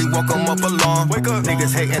 Sleeping on me, woke 'em up alarm. Wake up,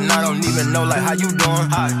 niggas hating, I don't even know like how you doing.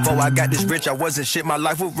 Before I got this rich, I wasn't shit, my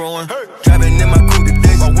life was ruined. Driving in my coupe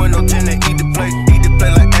today, my window tint to eat the plate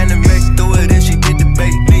like anime. Threw it and she did the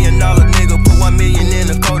bait. $1 million nigga, put 1 million in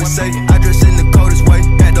the code to say. I dress in the coldest way,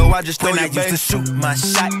 that though I just throw when your I used to shoot my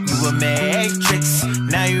shot, you a matrix.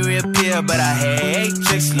 Now you reappear, but I hate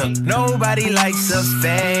tricks. Look, nobody likes a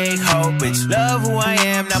fake hoe, bitch. Love who I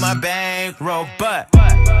am, not my bankroll, but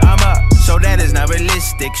I'm up, so that is not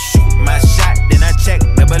realistic. Shoot my shot, then I check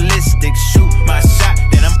the ballistics. Shoot my shot,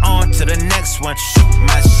 then I'm on to the next one. Shoot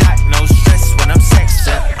my shot, no stress when I'm sexing.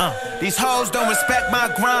 These hoes don't respect my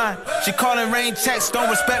grind. She calling rain checks, don't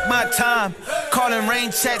respect my time. Calling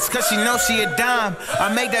rain checks cause she knows she a dime. I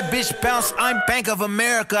make that bitch bounce, I'm Bank of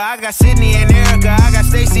America. I got Sydney and Erica, I got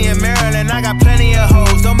Stacy and Maryland. I got plenty of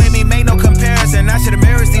hoes, don't make me make no comparison. I should've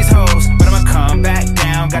mirrored these hoes, but I'ma come back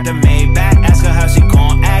down. Got the Maybach, ask her how she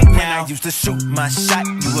gon' act now. I used to shoot my shot,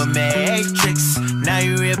 you a matrix. Now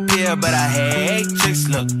you reappear, but I hate tricks.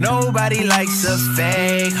 Look, nobody likes a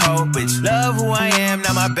fake hoe, bitch. Love who I am,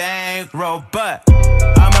 not my bankroll, but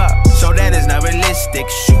I'm up, so that is not realistic.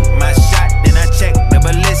 Shoot my shot, then I check the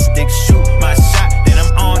ballistics. Shoot my shot, then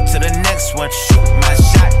to the next one. Shoot my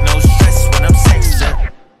shot, no stress when I'm sexing.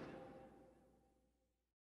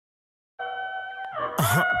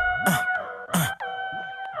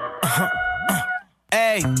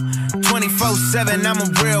 Ayy, 24/7, I'm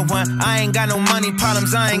a real one. I ain't got no money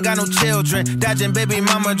problems, I ain't got no children. Dodging baby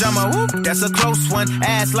mama drama, whoop, that's a close one.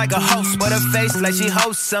 Ass like a host, but her face like she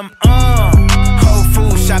hosts some. Whole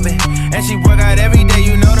food shopping, and she work out every day.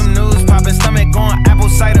 You know them news popping, stomach going apple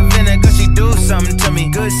cider vinegar. She do something to me.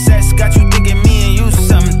 Good sex got you thinking me and you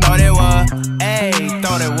something. Thought it was, ayy,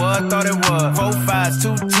 thought it was. 4 5s,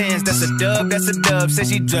 2 10s, that's a dub, that's a dub. Said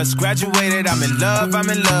she just graduated, I'm in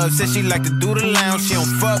love. Said she like to do the lounge, she don't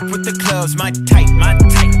fuck with the clubs. My type,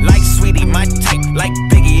 like Sweetie, my type, like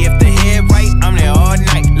Biggie. If the head right, I'm there all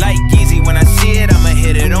night. Like Yeezy, when I see it, I'ma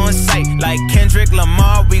hit it on sight. Like Kendrick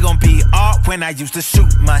Lamar, we gon' be off. When I used to shoot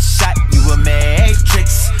my shot, you a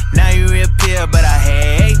matrix. Now you reappear, but I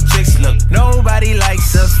hate tricks. Look, nobody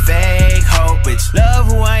likes a fake hoe, bitch. Love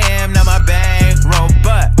who I am, not my bankroll,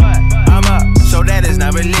 but I'm up, so that is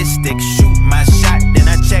not realistic. Shoot my shot, then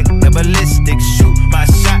I check the ballistics. Shoot my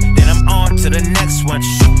shot, then I'm on to the next one.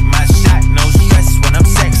 Shoot my shot, no stress when I'm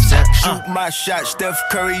sexing. Shoot my shot, Steph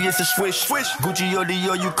Curry, it's a swish. Gucci or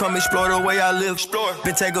Dior, you come explore the way I live.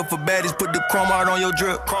 Been taken for baddies, put the chrome out on your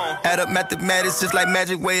drip. Add up mathematics, just like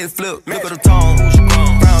magic way it flip. Look at the tone,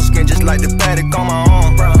 brown skin just like the paddock on my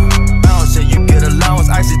arm. Bouncing, you get allowance,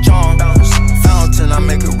 icy charm. Fountain, I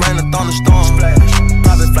make it rain, a thunderstorm.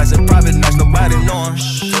 Private flights and private nights, nobody knowing.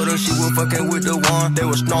 Told her she was fucking with the one, they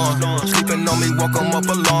was snoring. Sleeping on me, woke 'em up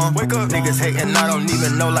alone. Niggas hating, I don't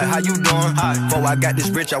even know like how you doing. Before I got this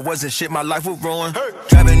rich, I wasn't shit, my life was ruined.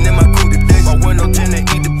 Driving in my coupe today, my window tint and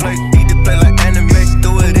eat the plate like anime.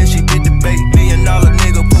 Threw it in, she bit the bait. $1 million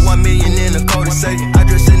nigga, put 1 million in the code to say. I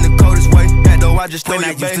dress in the coldest way, that though I just when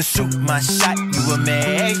I used to shoot my shot, you a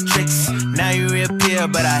matrix. Now you reappear,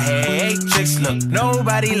 but I hate tricks. Look,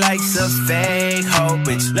 nobody likes a fake hoe,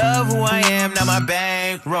 bitch. Love who I am, not my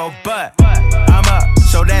bankroll, but I'm up,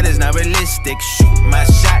 so that is not realistic. Shoot my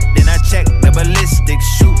shot, then I check the ballistics.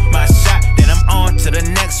 Shoot my shot, then I'm on to the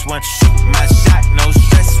next one. Shoot my shot, no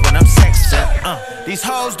stress when I'm sexing. These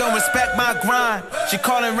hoes don't respect my grind. She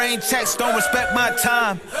calling rain checks, don't respect my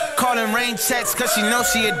time. Calling rain checks, cause she knows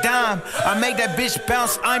she a dime. I make that bitch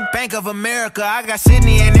bounce, I'm Bank of America. I got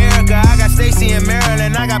Sydney and Erica, I got Stacy and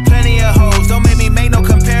Maryland. I got plenty of hoes, don't make me make no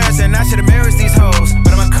comparison. I should embarrass these hoes,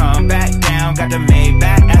 but I'ma come back down. Got the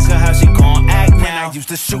Maybach, ask her how she gon' act now. I used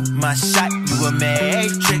to shoot my shot, you a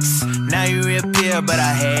matrix. Now you reappear, but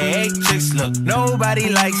I hate tricks. Look, nobody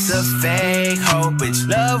likes a fake hoe, bitch.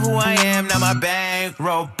 Love who I am, not my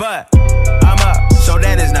bankroll, but I'm up, so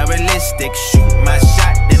that is not realistic. Shoot my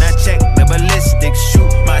shot, then I check the ballistics.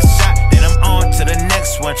 Shoot my shot, then I'm on to the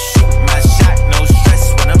next one. Shoot my shot, no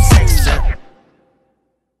stress when I'm sexing.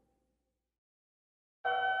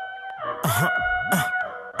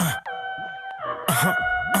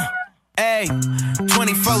 Ayy,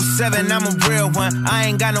 24/7, I'm a real one. I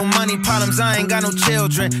ain't got no money problems, I ain't got no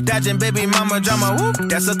children. Dodging baby mama drama, whoop,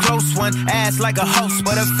 that's a close one. Ass like a host,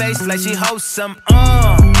 but her face like she hosts some.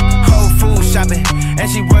 Whole food shopping, and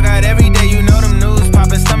she work out every day. You know them news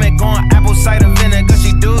popping, stomach going apple cider vinegar.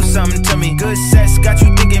 She do something to me. Good sex got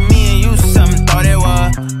you thinking me and you something. Thought it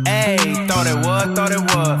was, ayy, thought it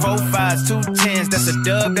was. 4 5s, 2 10s, that's a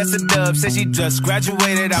dub, that's a dub. Said she just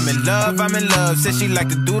graduated, I'm in love. Said she like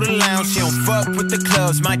to do the lounge, she don't fuck with the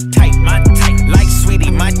clubs. My type, like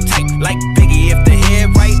Sweetie, my type, like Biggie. If the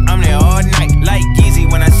head right, I'm there all night. Like Yeezy,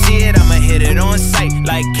 when I see it, I'ma hit it on sight.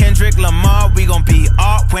 Like Kendrick Lamar, we gon' be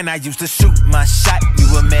off. When I used to shoot my shot, you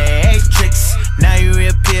a matrix. Now you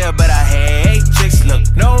reappear, but I hate tricks. Look,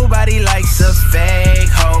 nobody likes a fake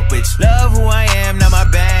hoe, bitch. Love who I am, not my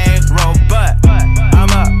bankroll, but I'm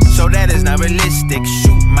up, so that is not realistic.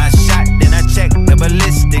 Shoot my shot, then I check the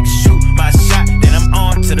ballistics. Shoot my shot, then I'm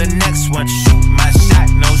on to the next one. Shoot my shot,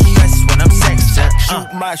 no stress when I'm sexing.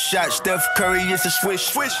 Shoot my shot, Steph Curry, it's a swish.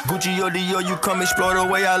 Gucci or Dior, you come explore the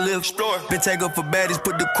way I live. Been taken for baddies,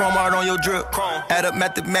 put the chrome out on your drip. Add up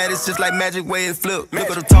mathematics, just like magic way it flip. Look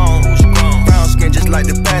at the tone, brown skin just like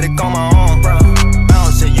the paddock on my arm.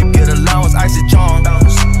 Bouncing, you get allowance, icy charm.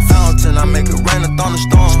 Fountain, I make it rain, a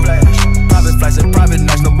thunderstorm. Private flights and private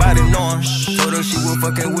nights, nobody knowing. Told her she was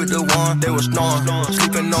fucking with the one, they was snoring.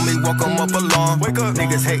 Sleeping on me, woke 'em up alone.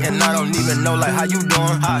 Niggas hating, I don't even know like how you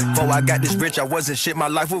doing. Before I got this rich, I wasn't shit, my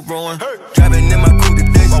life was ruined. Driving in my coupe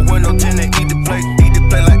today, my window tint and eat the plate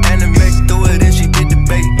like anime. Threw it in, she bit the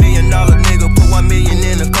bait. $1 million nigga, put 1 million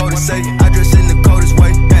in the code to say. I dress in the coldest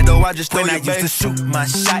way, that though though I just throw When I you, used to shoot my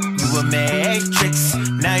shot, you a matrix.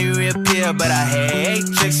 Now you reappear, but I hate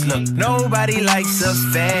tricks. Look, nobody likes a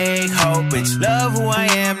fake hoe. Bitch, love who I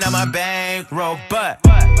am, not my bankroll. But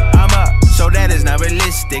I'm up, so that is not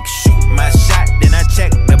realistic. Shoot my shot, then I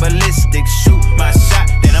check the ballistics. Shoot my shot,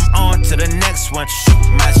 then I'm on to the next one. Shoot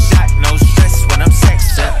my shot, no stress when I'm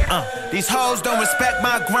sexing. These hoes don't respect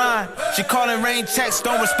my grind. She calling rain checks,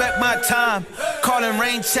 don't respect my time. Calling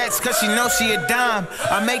rain checks, cause she knows she a dime.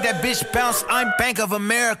 I make that bitch bounce, I'm Bank of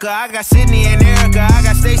America. I got Sydney and Erica, I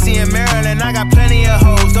got Stacy and Maryland. I got plenty of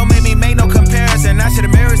hoes, don't make me make no comparison. I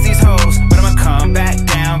should've mirrored these hoes, but I'ma come back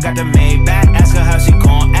down. Got the Maybach, ask her how she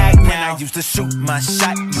gon' act now. I used to shoot my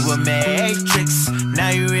shot, you a matrix. Now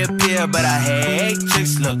you reappear, but I hate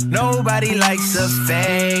tricks. Look, nobody likes a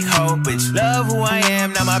fake hoe. Bitch, love who I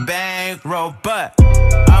am, not my bankroll. But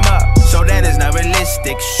I'm up, so that is not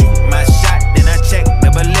realistic. Shoot my shot, then I check the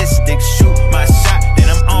ballistics. Shoot my shot, then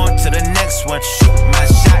I'm on to the next one. Shoot my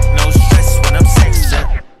shot, no stress when I'm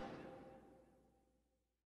sexing.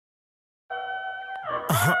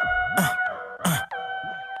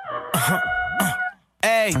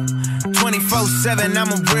 Ayy, 24/7, I'm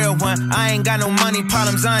a real one. I ain't got no money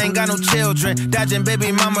problems, I ain't got no children. Dodging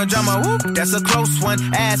baby mama drama, whoop, that's a close one.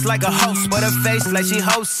 Ass like a host, but her face like she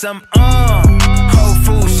hosts some. Whole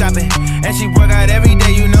food shopping, and she work out every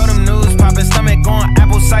day. You know them news popping, stomach going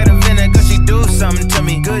apple cider vinegar. She do something to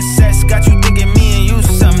me. Good sex got you thinking me and you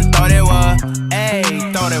something. Thought it was,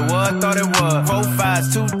 ayy, thought it was, thought it was. 4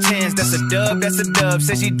 5s, 2 10s, that's a dub, that's a dub.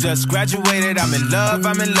 Said she just graduated, I'm in love,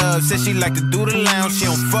 I'm in love. Said she like to do the lounge, she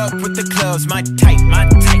don't fuck with the clubs. My type,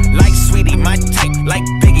 like Sweetie, my type, like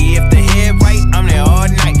Biggie. If the head right, I'm there all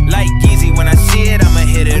night. Like Yeezy, when I see it, I'ma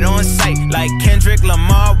hit it on sight. Like Kendrick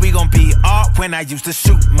Lamar, we gon' be off. When I used to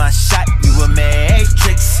shoot my shot, you a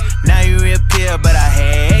matrix. Now you reappear, but I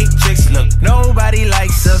hate tricks. Look, nobody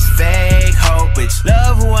likes a fake hoe. Bitch,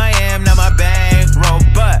 love who I am, not my bankroll.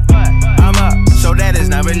 But I'm up, so that is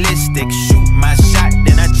not realistic. Shoot my shot,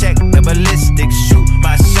 then I check the ballistics. Shoot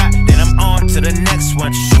my shot, then I'm on to the next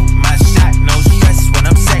one. Shoot my shot, no stress when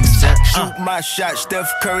I'm sexing. Shoot my shot,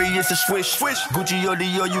 Steph Curry, it's a swish. Gucci or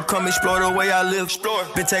Dior, you come explore the way I live.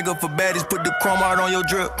 Been taken for baddies, put the chrome out on your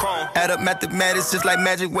drip. Add up mathematics, just like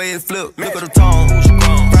magic way it flip. Look at the tone,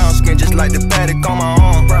 brown skin just like the paddock on my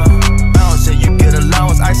arm. Bouncing, you get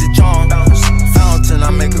allowance, icy charm. Fountain, I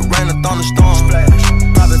make it rain, a thunderstorm.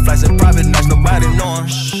 Private flights and private nights, nobody knowing.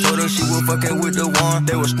 Told her she was fucking with the one,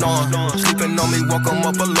 they was snoring. Sleeping on me, woke 'em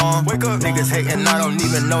up alarm. Niggas hating, I don't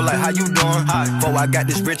even know like how you doing. Before I got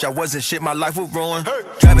this rich, I wasn't shit, my life was ruined.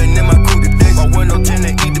 Driving in my coupe today, my window tint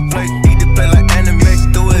to eat the plate like anime.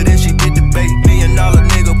 Threw it in, she did the bait. $1 million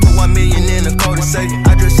nigga, put 1 million in the code to say.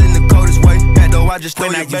 I dress in the coldest way, though I just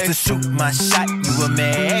when I used to shoot my shot, you a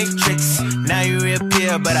matrix. Now you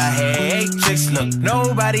reappear, but I hate tricks. Look,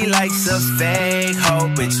 nobody likes a fake hoe.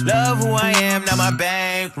 Bitch, love who I am, not my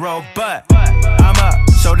bankroll. But I'm up,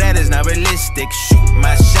 so that is not realistic. Shoot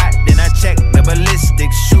my shot, then I check the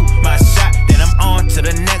ballistics. Shoot my shot, then I'm on to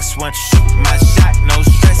the next one. Shoot my shot, no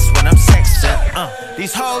stress when I'm sexing.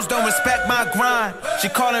 These hoes don't respect my grind. She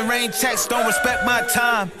calling rain checks, don't respect my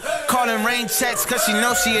time. Calling rain checks, cause she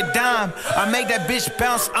knows she a dime. I make that bitch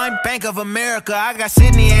bounce, I'm Bank of America. I got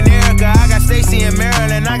Sydney and Erica, I got Stacy and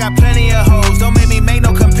Maryland. I got plenty of hoes, don't make me make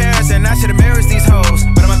no comparison. I should've mirrored these hoes,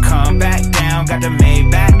 but I'ma come back down. Got the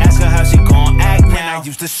Maybach, ask her how she gon' act now. I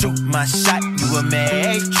used to shoot my shot, you a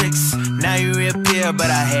matrix. Now you reappear, but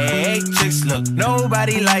I hate tricks. Look,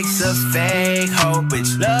 nobody likes a fake hoe.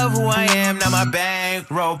 Bitch, love who I am, not my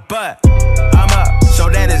bankroll. But I'm up, so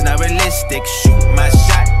that is not realistic. Shoot my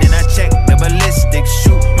shot, then I check the ballistics.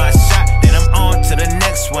 Shoot my shot, then I'm on to the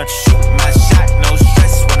next one. Shoot my shot, no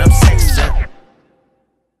stress when I'm sexing.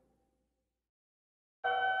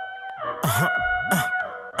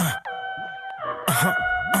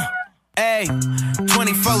 Ayy,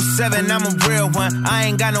 24/7, I'm a real one. I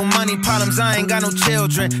ain't got no money problems, I ain't got no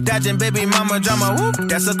children. Dodging baby mama drama, whoop,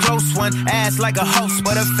 that's a close one. Ass like a host,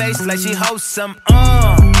 but her face like she hosts some.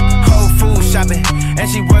 Whole food shopping, and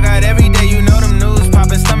she work out every day. You know them news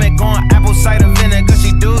popping, stomach going apple cider vinegar.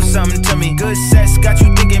 She do something to me. Good sex got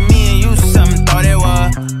you thinking me and you something. Thought it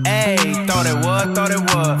was, ayy, thought it was, thought it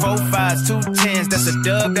was. 4 5s, 2 10s, that's a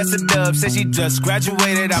dub, that's a dub. Said she just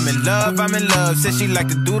graduated, I'm in love, I'm in love. Said she like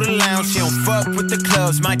to do the lounge, she don't fuck with the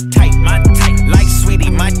clubs. My type, like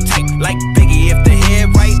Sweetie, my type, like Biggie. If the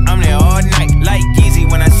head right, I'm there all night. Like Yeezy,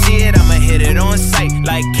 when I see it, I'ma hit it on sight.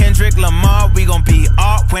 Like Kendrick Lamar, we gon' be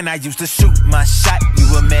off. When I used to shoot my shot, you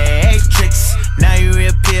a matrix. Now you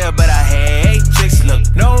reappear, but I hate tricks. Look,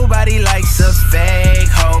 nobody likes a fake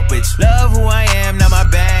hoe. Bitch, love who I am, not my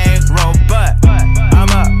bankroll. But I'm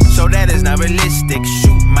up, so so that is not realistic.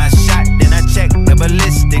 Shoot my shot, then I check the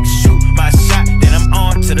ballistics. Shoot my shot, then I'm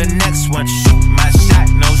on to the next one. Shoot my shot,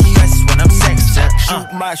 no stress when I'm sexing.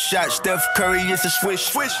 Shoot my shot, Steph Curry, it's a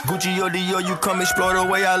swish. Gucci or Dior, you come explore the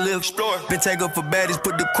way I live. Been taken for baddies,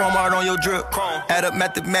 put the chrome out on your drip. Add up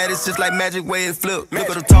mathematics, just like magic way it flip.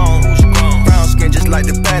 Look at the tone, brown skin just like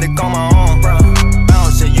the paddock on my arm.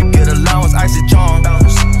 Bouncing, you get allowance, icy charm.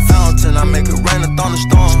 Fountain, I make it rain, a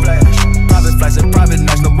thunderstorm. Private flights and private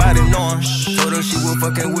nights, nobody knowing. Told her she was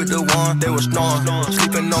fucking with the one, they was snoring.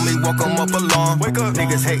 Sleeping on me, woke 'em up alone. Wake up,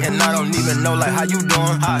 niggas hating, I don't even know like how you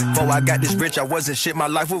doing. Before I got this rich, I wasn't shit, my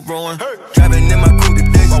life was ruined. Driving in my coupe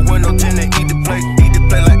today, my window tinted, eat the plate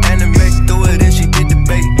like anime. Do it and she did the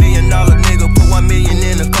bait. $1 million nigga, put 1 million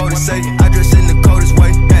in the code to say. I dress in the coldest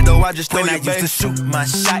way, that though I just throw when you, I used to shoot my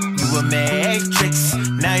shot, you a matrix.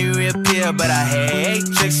 Now you reappear, but I hate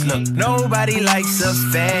tricks. Look, nobody likes a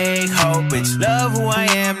fake hoe, bitch. Love who I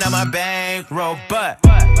am, not my bankroll, but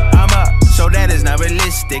I'm up, so that is not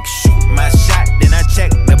realistic. Shoot my shot, then I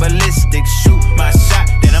check the ballistics. Shoot my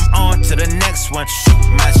shot, then I'm on to the next one. Shoot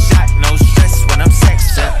my shot, no stress when I'm sexing.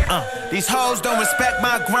 These hoes don't respect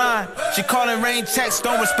my grind. She calling rain checks,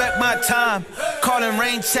 don't respect my time. Calling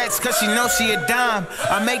rain checks, cause she knows she a dime.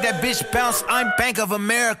 I make that bitch bounce, I'm Bank of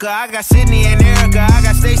America. I got Sydney and Erica, I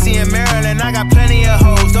got Stacy and Maryland. I got plenty of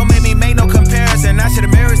hoes, don't make me make no comparison. I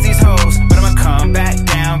should've mirrored these hoes, but I'ma come back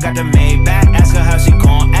down. Got the Maybach, ask her how she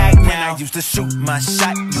gon' act now. I used to shoot my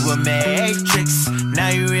shot, you a matrix. Now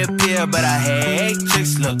you reappear, but I hate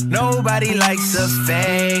tricks. Look, nobody likes a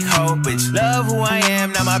fake hoe, bitch. Love who I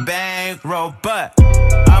am, not my bankroll, but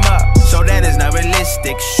I'm up, so that is not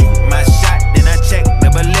realistic. Shoot my shot, then I check the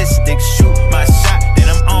ballistics. Shoot my shot, then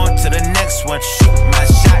I'm on to the next one. Shoot my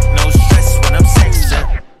shot, no stress when I'm sexing.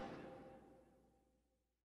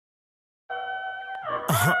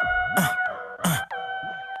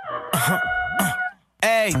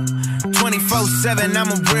 Hey, 24/7, I'm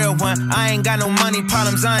a real one. I ain't got no money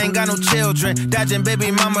problems, I ain't got no children. Dodging baby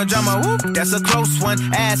mama drama, whoop, that's a close one.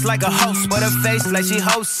 Ass like a host, but her face like she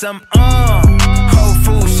hosts some. Whole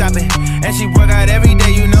food shopping, and she work out every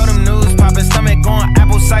day. You know them news popping, stomach going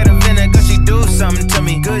apple cider vinegar. She do something to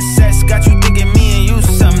me. Good sex got you thinking me and you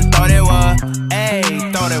something. Thought it was,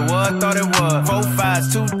 ayy, thought it was. 4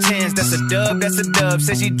 5s, 2 10s, that's a dub, that's a dub.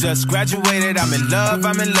 Said she just graduated, I'm in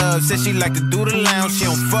love. Said she like to do the lounge, she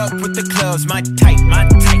don't fuck with the clubs. My type,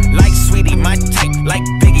 like Sweetie, my type, like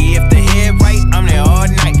Biggie. If the head right, I'm there all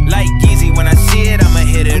night. Like Yeezy, when I see it, I'ma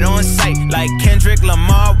hit it on sight. Like Kendrick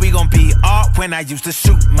Lamar, we gon' be off. When I used to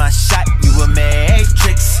shoot my shot, you a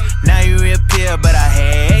matrix. Now you reappear, but I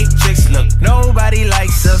hate tricks. Look, nobody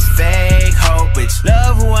likes a fake hoe, bitch.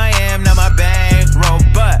 Love who I am, not my bankroll,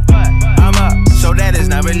 but I'm up, so that is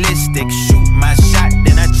not realistic. Shoot my shot,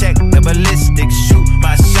 then I check the ballistics. Shoot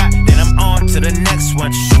my shot, then I'm on to the next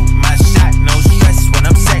one. Shoot my shot, no stress when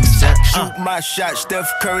I'm sexing. Shoot my shot, Steph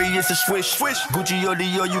Curry, it's a swish. Gucci or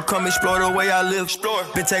Dior, you come explore the way I live.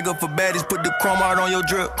 Been taken for baddies, put the chrome out on your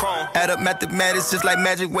drip. Add up mathematics, just like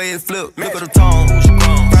magic way it flip. Look at the tone,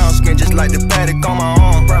 brown skin just like the paddock on my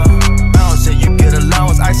arm. Bouncing, you get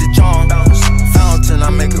allowance, icy charm. Fountain, I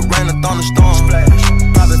make it rain, a thunderstorm.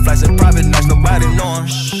 Private flights and private nights, nobody knowing.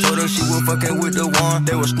 Told her she was fucking with the one,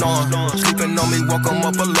 they was snoring. Sleeping on me, woke 'em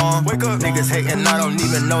up alone. Wake up, niggas hating, I don't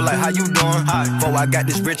even know like how you doing. Before I got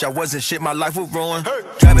this rich, I wasn't shit, my life was ruined.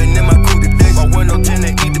 Driving in my coupe today, my window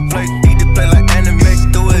tinted, eat the plate like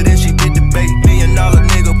anime. Do it and she did the bait. $1 million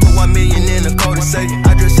nigga, put 1 million in the code to say.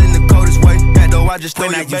 I dress in the coldest way, that though I just throw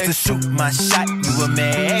you, babe. When I used to shoot my shot, you a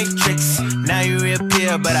matrix. Now you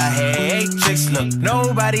reappear, but I hate tricks. Look,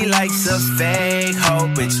 nobody likes a fake hoe,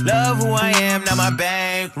 bitch. Love who I am, not my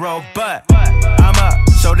bankroll, but I'm up,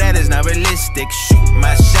 so that is not realistic. Shoot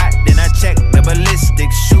my shot, then I check the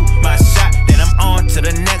ballistics. Shoot my shot, then I'm on to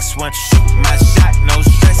the next one. Shoot my shot, no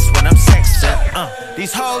stress when I'm sexing.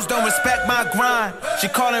 These hoes don't respect my grind. She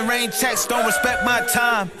calling rain checks, don't respect my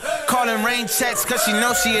time. Calling rain checks, cause she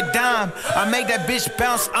knows she a dime. I make that bitch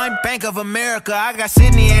bounce, I'm Bank of America. I got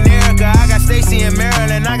Sydney and Erica, I got Stacy and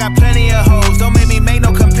Maryland. I got plenty of hoes, don't make me make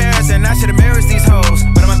no comparison. I should've mirrored these hoes,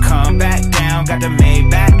 but I'ma come back down. Got the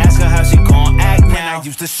Maybach, ask her how she gon' act now. I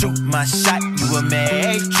used to shoot my shot, you a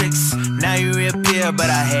matrix. Now you reappear, but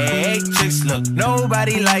I hate tricks. Look,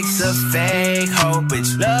 nobody likes a fake hoe,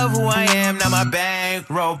 bitch. Love who I am, not my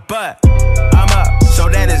bankroll, but I'm up, so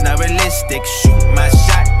that is not realistic. Shoot my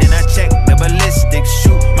shot, then I check the ballistics.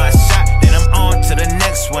 Shoot my shot, then I'm on to the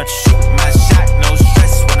next one. Shoot my shot, no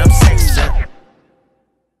stress when I'm sexing.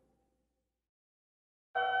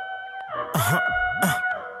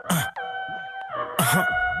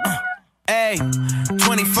 Hey,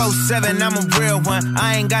 24/7, 24/7, I'm a real one.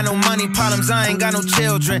 I ain't got no money problems, I ain't got no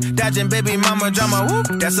children. Dodging baby mama drama,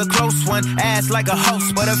 whoop, that's a close one. Ass like a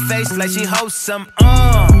host, but her face like she hosts some,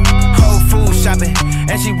 Whole food shopping,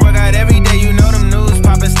 and she work out every day, you know them news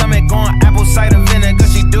popping. Stomach on apple cider vinegar,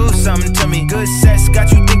 she do something to me. Good sex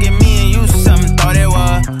got you thinking me and you something. Thought it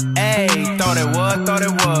was, ayy, thought it was.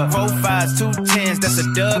 4 5s, 2 10s, that's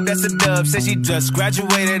a dub, that's a dub. Said she just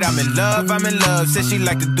graduated, I'm in love. Said she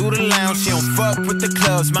like to do the lounge, she don't fuck with the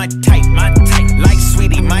clubs. My type, like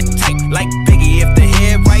Sweetie, my type, like Biggie. If the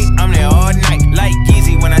head right, I'm there all night. Like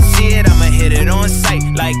Yeezy, when I see it, I'ma hit it on sight.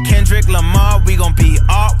 Like Kendrick Lamar, we gon' be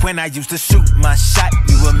art. When I used to shoot my shot,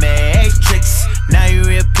 you a matrix. Now you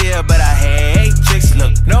reappear, but I hate tricks.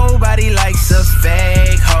 Look, nobody likes a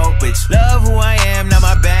fake hoe, bitch. Love who I am, not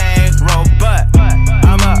my bankroll, but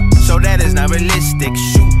I'm up, so that is not realistic.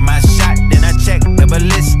 Shoot my shot, then I check the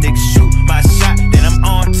ballistics. Shoot my shot, then I'm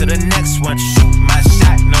on to the next one. Shoot my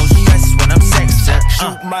shot, no stress when I'm sexing.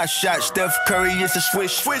 Shoot my shot, Steph Curry, it's a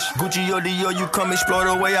swish. Gucci or Dior, you come explore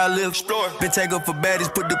the way I live. Been taken for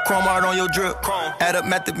baddies, put the chrome out on your drip. Add up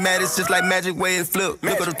mathematics, just like magic way it flip.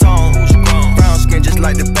 Look at the tone, brown skin just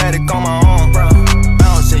like the paddock on my arm.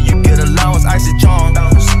 Bouncing, you get allowance, icy charm.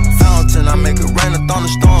 Fountain, I make it rain, a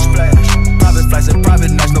thunderstorm. Private flights and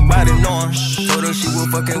private nights, nobody knowing. Told her she was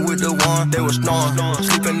fucking with the one, they was snoring.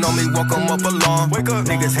 Sleeping on me, woke them up alone.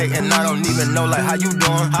 Niggas hating, I don't even know like how you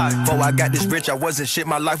doing. Before I got this rich, I wasn't shit,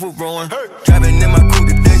 my life was ruined. Driving in my coupe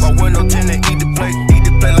today, my window tinted, eat the plate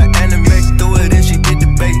like anime. Threw it and she did the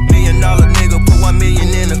bait. $1 million nigga, put 1 million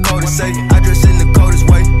in the code to say. I dress in the coldest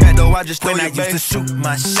way, that though I just throw when your I used to shoot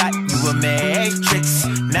my shot, you a matrix.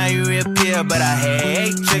 Now you reappear, but I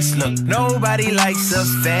hate tricks. Look, nobody likes a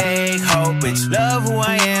fake hoe, bitch. Love who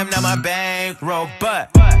I am, not my bankroll, but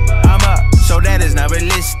I'm up, so that is not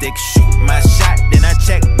realistic. Shoot my shot, then I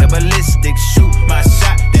check the ballistics. Shoot my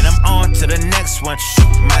shot, then I'm on to the next one.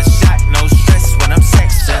 Shoot my shot, no stress when I'm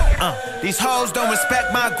sexing. These hoes don't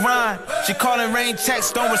respect my grind. She calling rain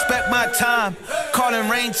checks, don't respect my time. Calling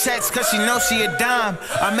rain checks, cause she knows she a dime.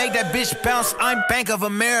 I make that bitch bounce, I'm Bank of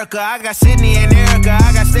America. I got Sydney and Erica,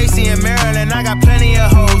 I got Stacy and Maryland. I got plenty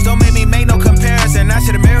of hoes, don't make me make no comparison. I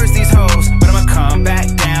should've mirrored these hoes, but I'ma come back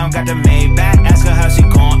down. Got the Maybach, ask her how she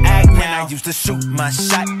gon' act now. I used to shoot my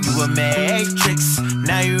shot, you a matrix.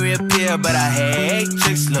 Now you reappear, but I hate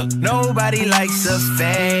tricks. Look, nobody likes a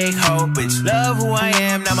fake hoe, bitch. Love who I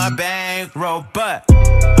am, not my bankroll, but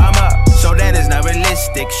I'm up, so that is not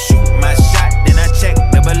realistic. Shoot my shot, then I check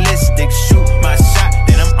the ballistics. Shoot my shot,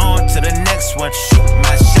 then I'm on to the next one. Shoot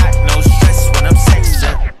my shot, no stress when I'm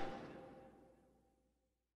sexing.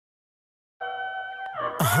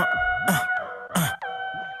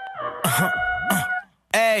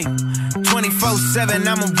 Ayy, 24/7,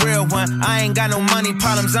 I'm a real one. I ain't got no money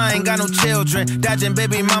problems, I ain't got no children. Dodging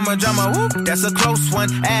baby mama drama, whoop, that's a close one.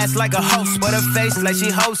 Ass like a host, but her face like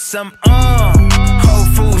she hosts some, Whole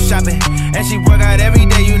food shopping, and she work out every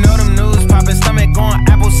day, you know them news popping. Stomach on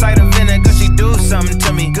apple cider vinegar, she do something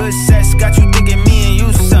to me. Good sex got you thinking me and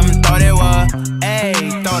you something. Thought it was,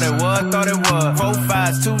 ayy, thought it was. 4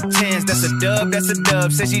 5s, 2 10s, that's a dub, that's a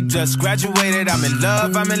dub. Said she just graduated, I'm in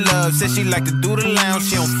love. Said she like to do the lounge,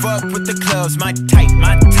 she don't fuck with the clubs. My type,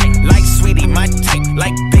 like Sweetie, my type,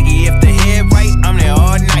 like Biggie. If the head right, I'm there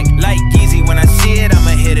all night. Like Yeezy, when I see it,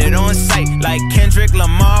 I'ma hit it on sight. Like Kendrick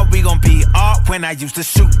Lamar, we gon' be art. When I used to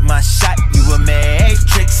shoot my shot, you a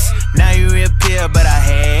matrix. Now you reappear, but I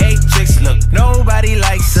hate tricks. Look, nobody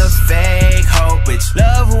likes a fake hoe, bitch.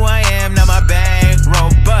 Love who I am, not my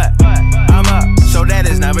bankroll, but I'm up, so that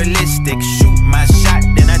is not realistic. Shoot my shot,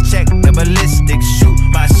 then I check the ballistics. Shoot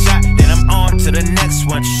my shot, then I'm on to the next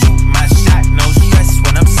one. Shoot my shot, no stress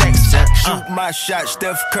when I'm sexing. Shoot my shot,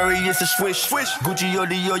 Steph Curry, it's a swish. Gucci or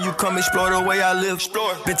Dior, you come explore the way I live.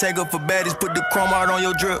 Been taken for baddies, put the chrome out on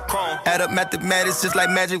your drip. Add up mathematics, just like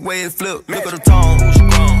magic way it flip. Look at the tone,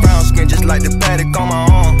 brown skin just like the paddock on my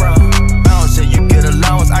arm. Bouncing, you get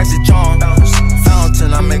allowance, icy charm.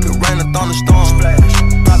 Fountain, I make it rain, a thunderstorm.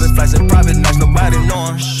 Private flights and private nights, nobody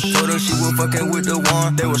knowing. Told her she was fucking with the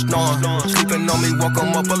one, they was snoring. Sleeping on me, woke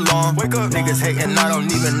them up alone. Niggas hating, I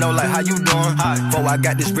don't even know like how you doing. Before I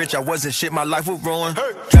got this rich, I wasn't shit, my life was ruined.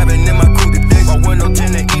 Driving in my coupe today, my window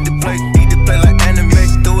tinted, eat the plate like anime.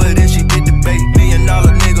 Threw it and she did the bait. $1 million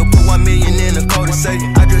nigga, put 1 million in the code to say.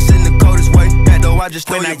 I dress in the coldest way, that though I just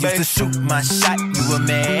throw when your I used to shoot my shot, you a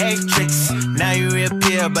matrix. Now you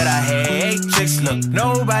reappear, but I hate tricks. Look,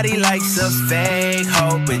 nobody likes a fake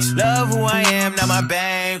hoe, bitch. Love who I am, not my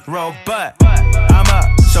bankroll, but I'm up,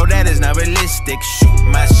 so that is not realistic. Shoot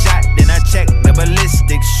my shot, then I check the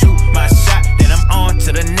ballistics. Shoot my shot, then I'm on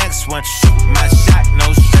to the next one. Shoot my shot,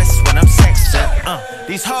 no stress when I'm sexing.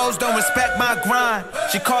 These hoes don't respect my grind.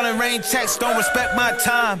 She calling rain checks, don't respect my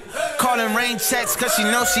time. Calling rain checks cause she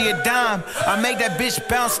knows she a dime. I make that bitch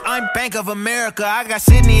bounce, I'm Bank of America. I got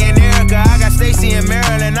Sydney and Erica, I got Stacy and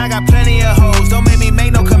Maryland. I got plenty of hoes, don't make me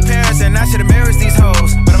make no comparison. I should embarrass these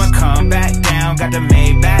hoes, but I'ma calm back down. Got the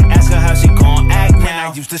Maybach, ask her how she gon' act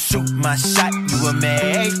now. I used to shoot my shot, you a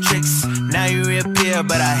matrix. Now you reappear,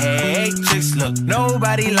 but I hate tricks. Look,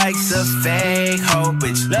 nobody likes a fake hoe.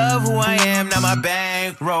 Bitch, love who I am, not my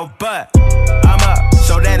bankroll. But I'm up,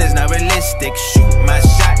 so that is not realistic. Shoot my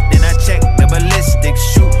shot, then I check the ballistics.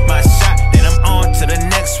 Shoot my shot, then I'm on to the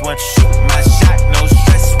next one. Shoot my shot, no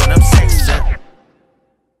stress when I'm sexing.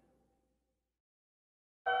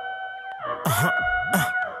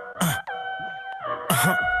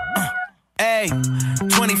 Hey,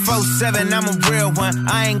 24/7, I'm a real one.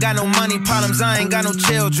 I ain't got no money problems, I ain't got no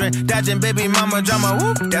children. Dodging baby mama drama,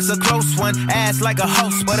 whoop, that's a close one. Ass like a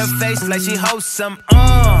host, but her face like she hosts some.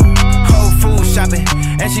 Whole food shopping,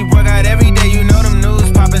 and she work out every day. You know them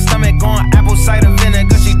news popping, stomach on apple cider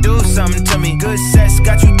vinegar. She do something to me. Good sex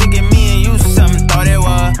got you thinking me and you something. Thought it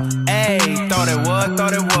was, ayy, thought it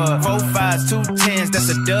was. 4 5s, 2 10s, that's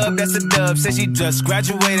a dub, that's a dub. Said she just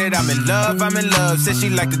graduated, I'm in love. Said she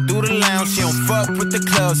like to do the lounge, she don't fuck with the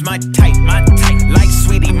clubs. My type, like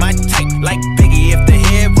Sweetie, my type, like Biggie. If the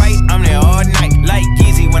head right, I'm there all night. Like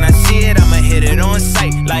Yeezy, when I see it, I'ma hit it on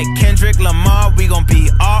sight. Like Kendrick Lamar, we gon' be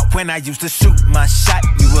art. When I used to shoot my shot,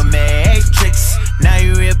 you a matrix. Now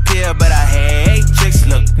you reappear, but I hate tricks.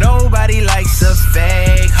 Look, nobody likes a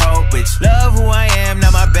fake hoe. Bitch, love who I am,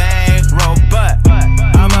 not my bankroll. But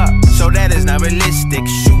I'm up, so that is not realistic.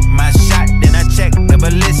 Shoot my shot, then I check the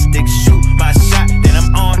ballistics. Shoot my shot, then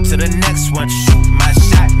I'm on to the next one. Shoot my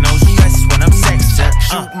shot, no stress when I'm sexing.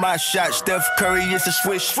 Shoot my shot, Steph Curry, it's a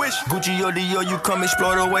swish. Gucci or Dior, you come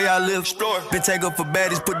explore the way I live. Been taken for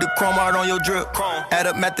baddies, put the chrome out on your drip. Add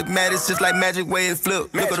up mathematics, just like magic way it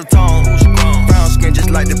flip. Look at the tone, brown skin just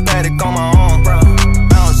like the paddock on my arm.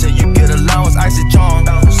 Bouncing, you get allowance, icy charm.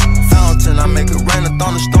 Fountain, I make it rain, a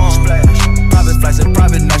thunderstorm. Private flights and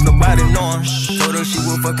private nights, nobody knowing. Told her she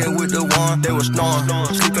was fucking with the one, they was snoring.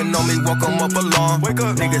 Sleeping on me, woke them up alone. Wake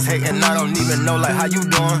up, niggas hating, I don't even know like how you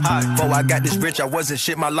doing. Before I got this rich, I wasn't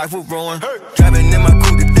shit, my life was ruined. Driving in my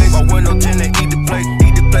coupe today, my window tint and eat the plate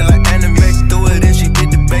like anime. Threw it and she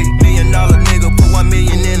did the bait. $1 million nigga, put 1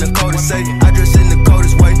 million in the code to say. I dress in the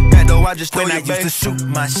coldest way, that though I just stole your When I used to shoot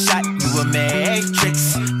my shot, you a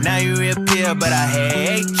matrix. Now you reappear, but I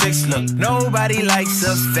hate tricks. Look, nobody likes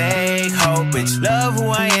a fake hoe. Bitch, love who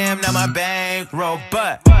I am, not my bankroll.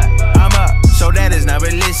 But I'm up, so that is not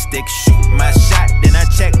realistic. Shoot my shot, then I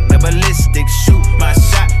check the ballistics. Shoot my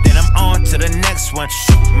shot, then I'm on to the next one.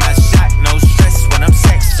 Shoot my shot, no stress when I'm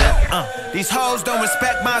sexing. These hoes don't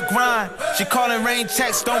respect my grind. She calling rain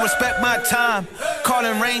checks, don't respect my time.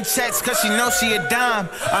 Calling rain checks cause she knows she a dime.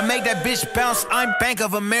 I make that bitch bounce, I'm Bank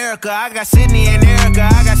of America. I got Sydney and Erica,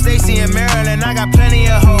 I got Stacy and Maryland. I got plenty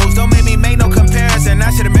of hoes, don't make me make no comparison.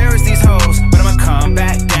 I should embarrass these hoes, but I'ma calm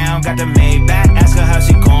back down. Got the Maybach, ask her how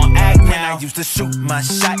she gon' act now. I used to shoot my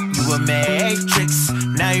shot, you a matrix.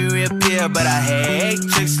 Now you reappear, but I hate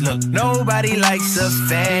tricks. Look, nobody likes a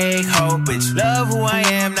fake hoe. Bitch, love who I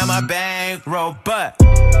am, not my bankroll. But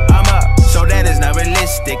I'm up, so that is not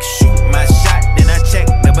realistic. Shoot my shot, then I check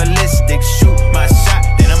the ballistics. Shoot my shot,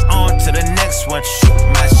 then I'm on to the next one. Shoot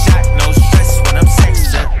my shot, no stress when I'm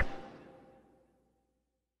sexing.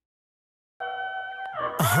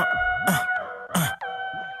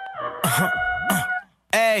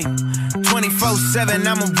 Hey, 24/7,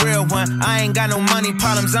 I'm a real one. I ain't got no money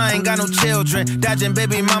problems, I ain't got no children. Dodging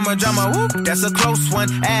baby mama drama, whoop, that's a close one.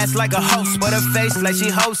 Ass like a host, but her face like she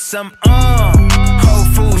hosts some. Whole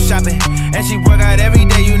food shopping, and she work out every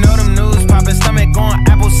day. You know them news popping, stomach on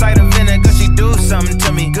apple cider vinegar. She do something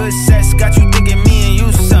to me. Good sex got you thinking me and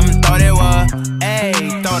you something. Thought it was,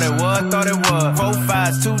 ayy, thought it was. 4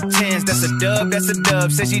 5s, 2 10s, that's a dub, that's a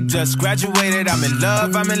dub. Said she just graduated, I'm in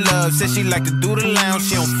love. Said she like to do the lounge,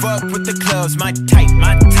 she don't fuck with the clubs. My type,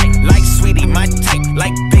 like Sweetie, my type,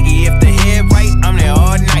 like Biggie. If the head right, I'm there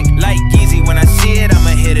all night. Like Yeezy, when I see it,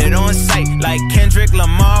 I'ma hit it on sight. Like Kendrick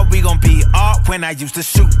Lamar, we gon' be art. When I used to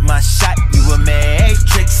shoot my shot, you a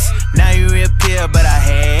matrix. Now you reappear, but I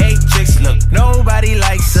hate tricks. Look, nobody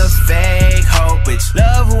likes a fake hoe. Bitch,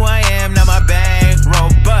 love who I am, not my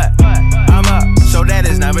bankroll. But I'm up, so that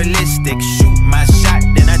is not realistic. Shoot my shot,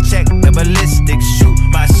 then I check the ballistics. Shoot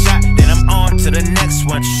my shot, then I'm on to the next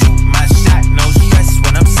one. Shoot my shot, no stress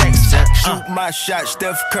when I'm sexing. Shoot my shot,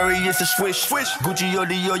 Steph Curry, it's a swish. Gucci or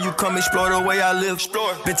Dior, you come explore the way I live.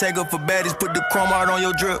 Been taken for baddies, put the chrome out on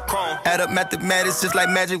your drip. Add up mathematics, just like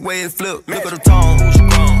magic way it flip. Look at the tone,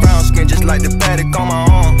 brown skin just like the paddock on my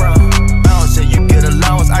arm. Bouncing, you get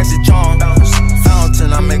allowance, icy charm.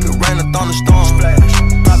 Fountain, I make it rain, a thunderstorm.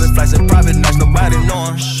 Private flights and private nights, nobody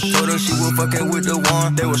knowing. Told her she was fucking with the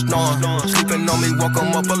one, they was snoring. Sleeping on me, woke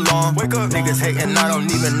 'em up alarm. Niggas hating, I don't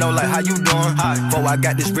even know like how you doing. Before I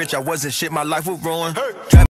got this rich, I wasn't shit, my life was ruined.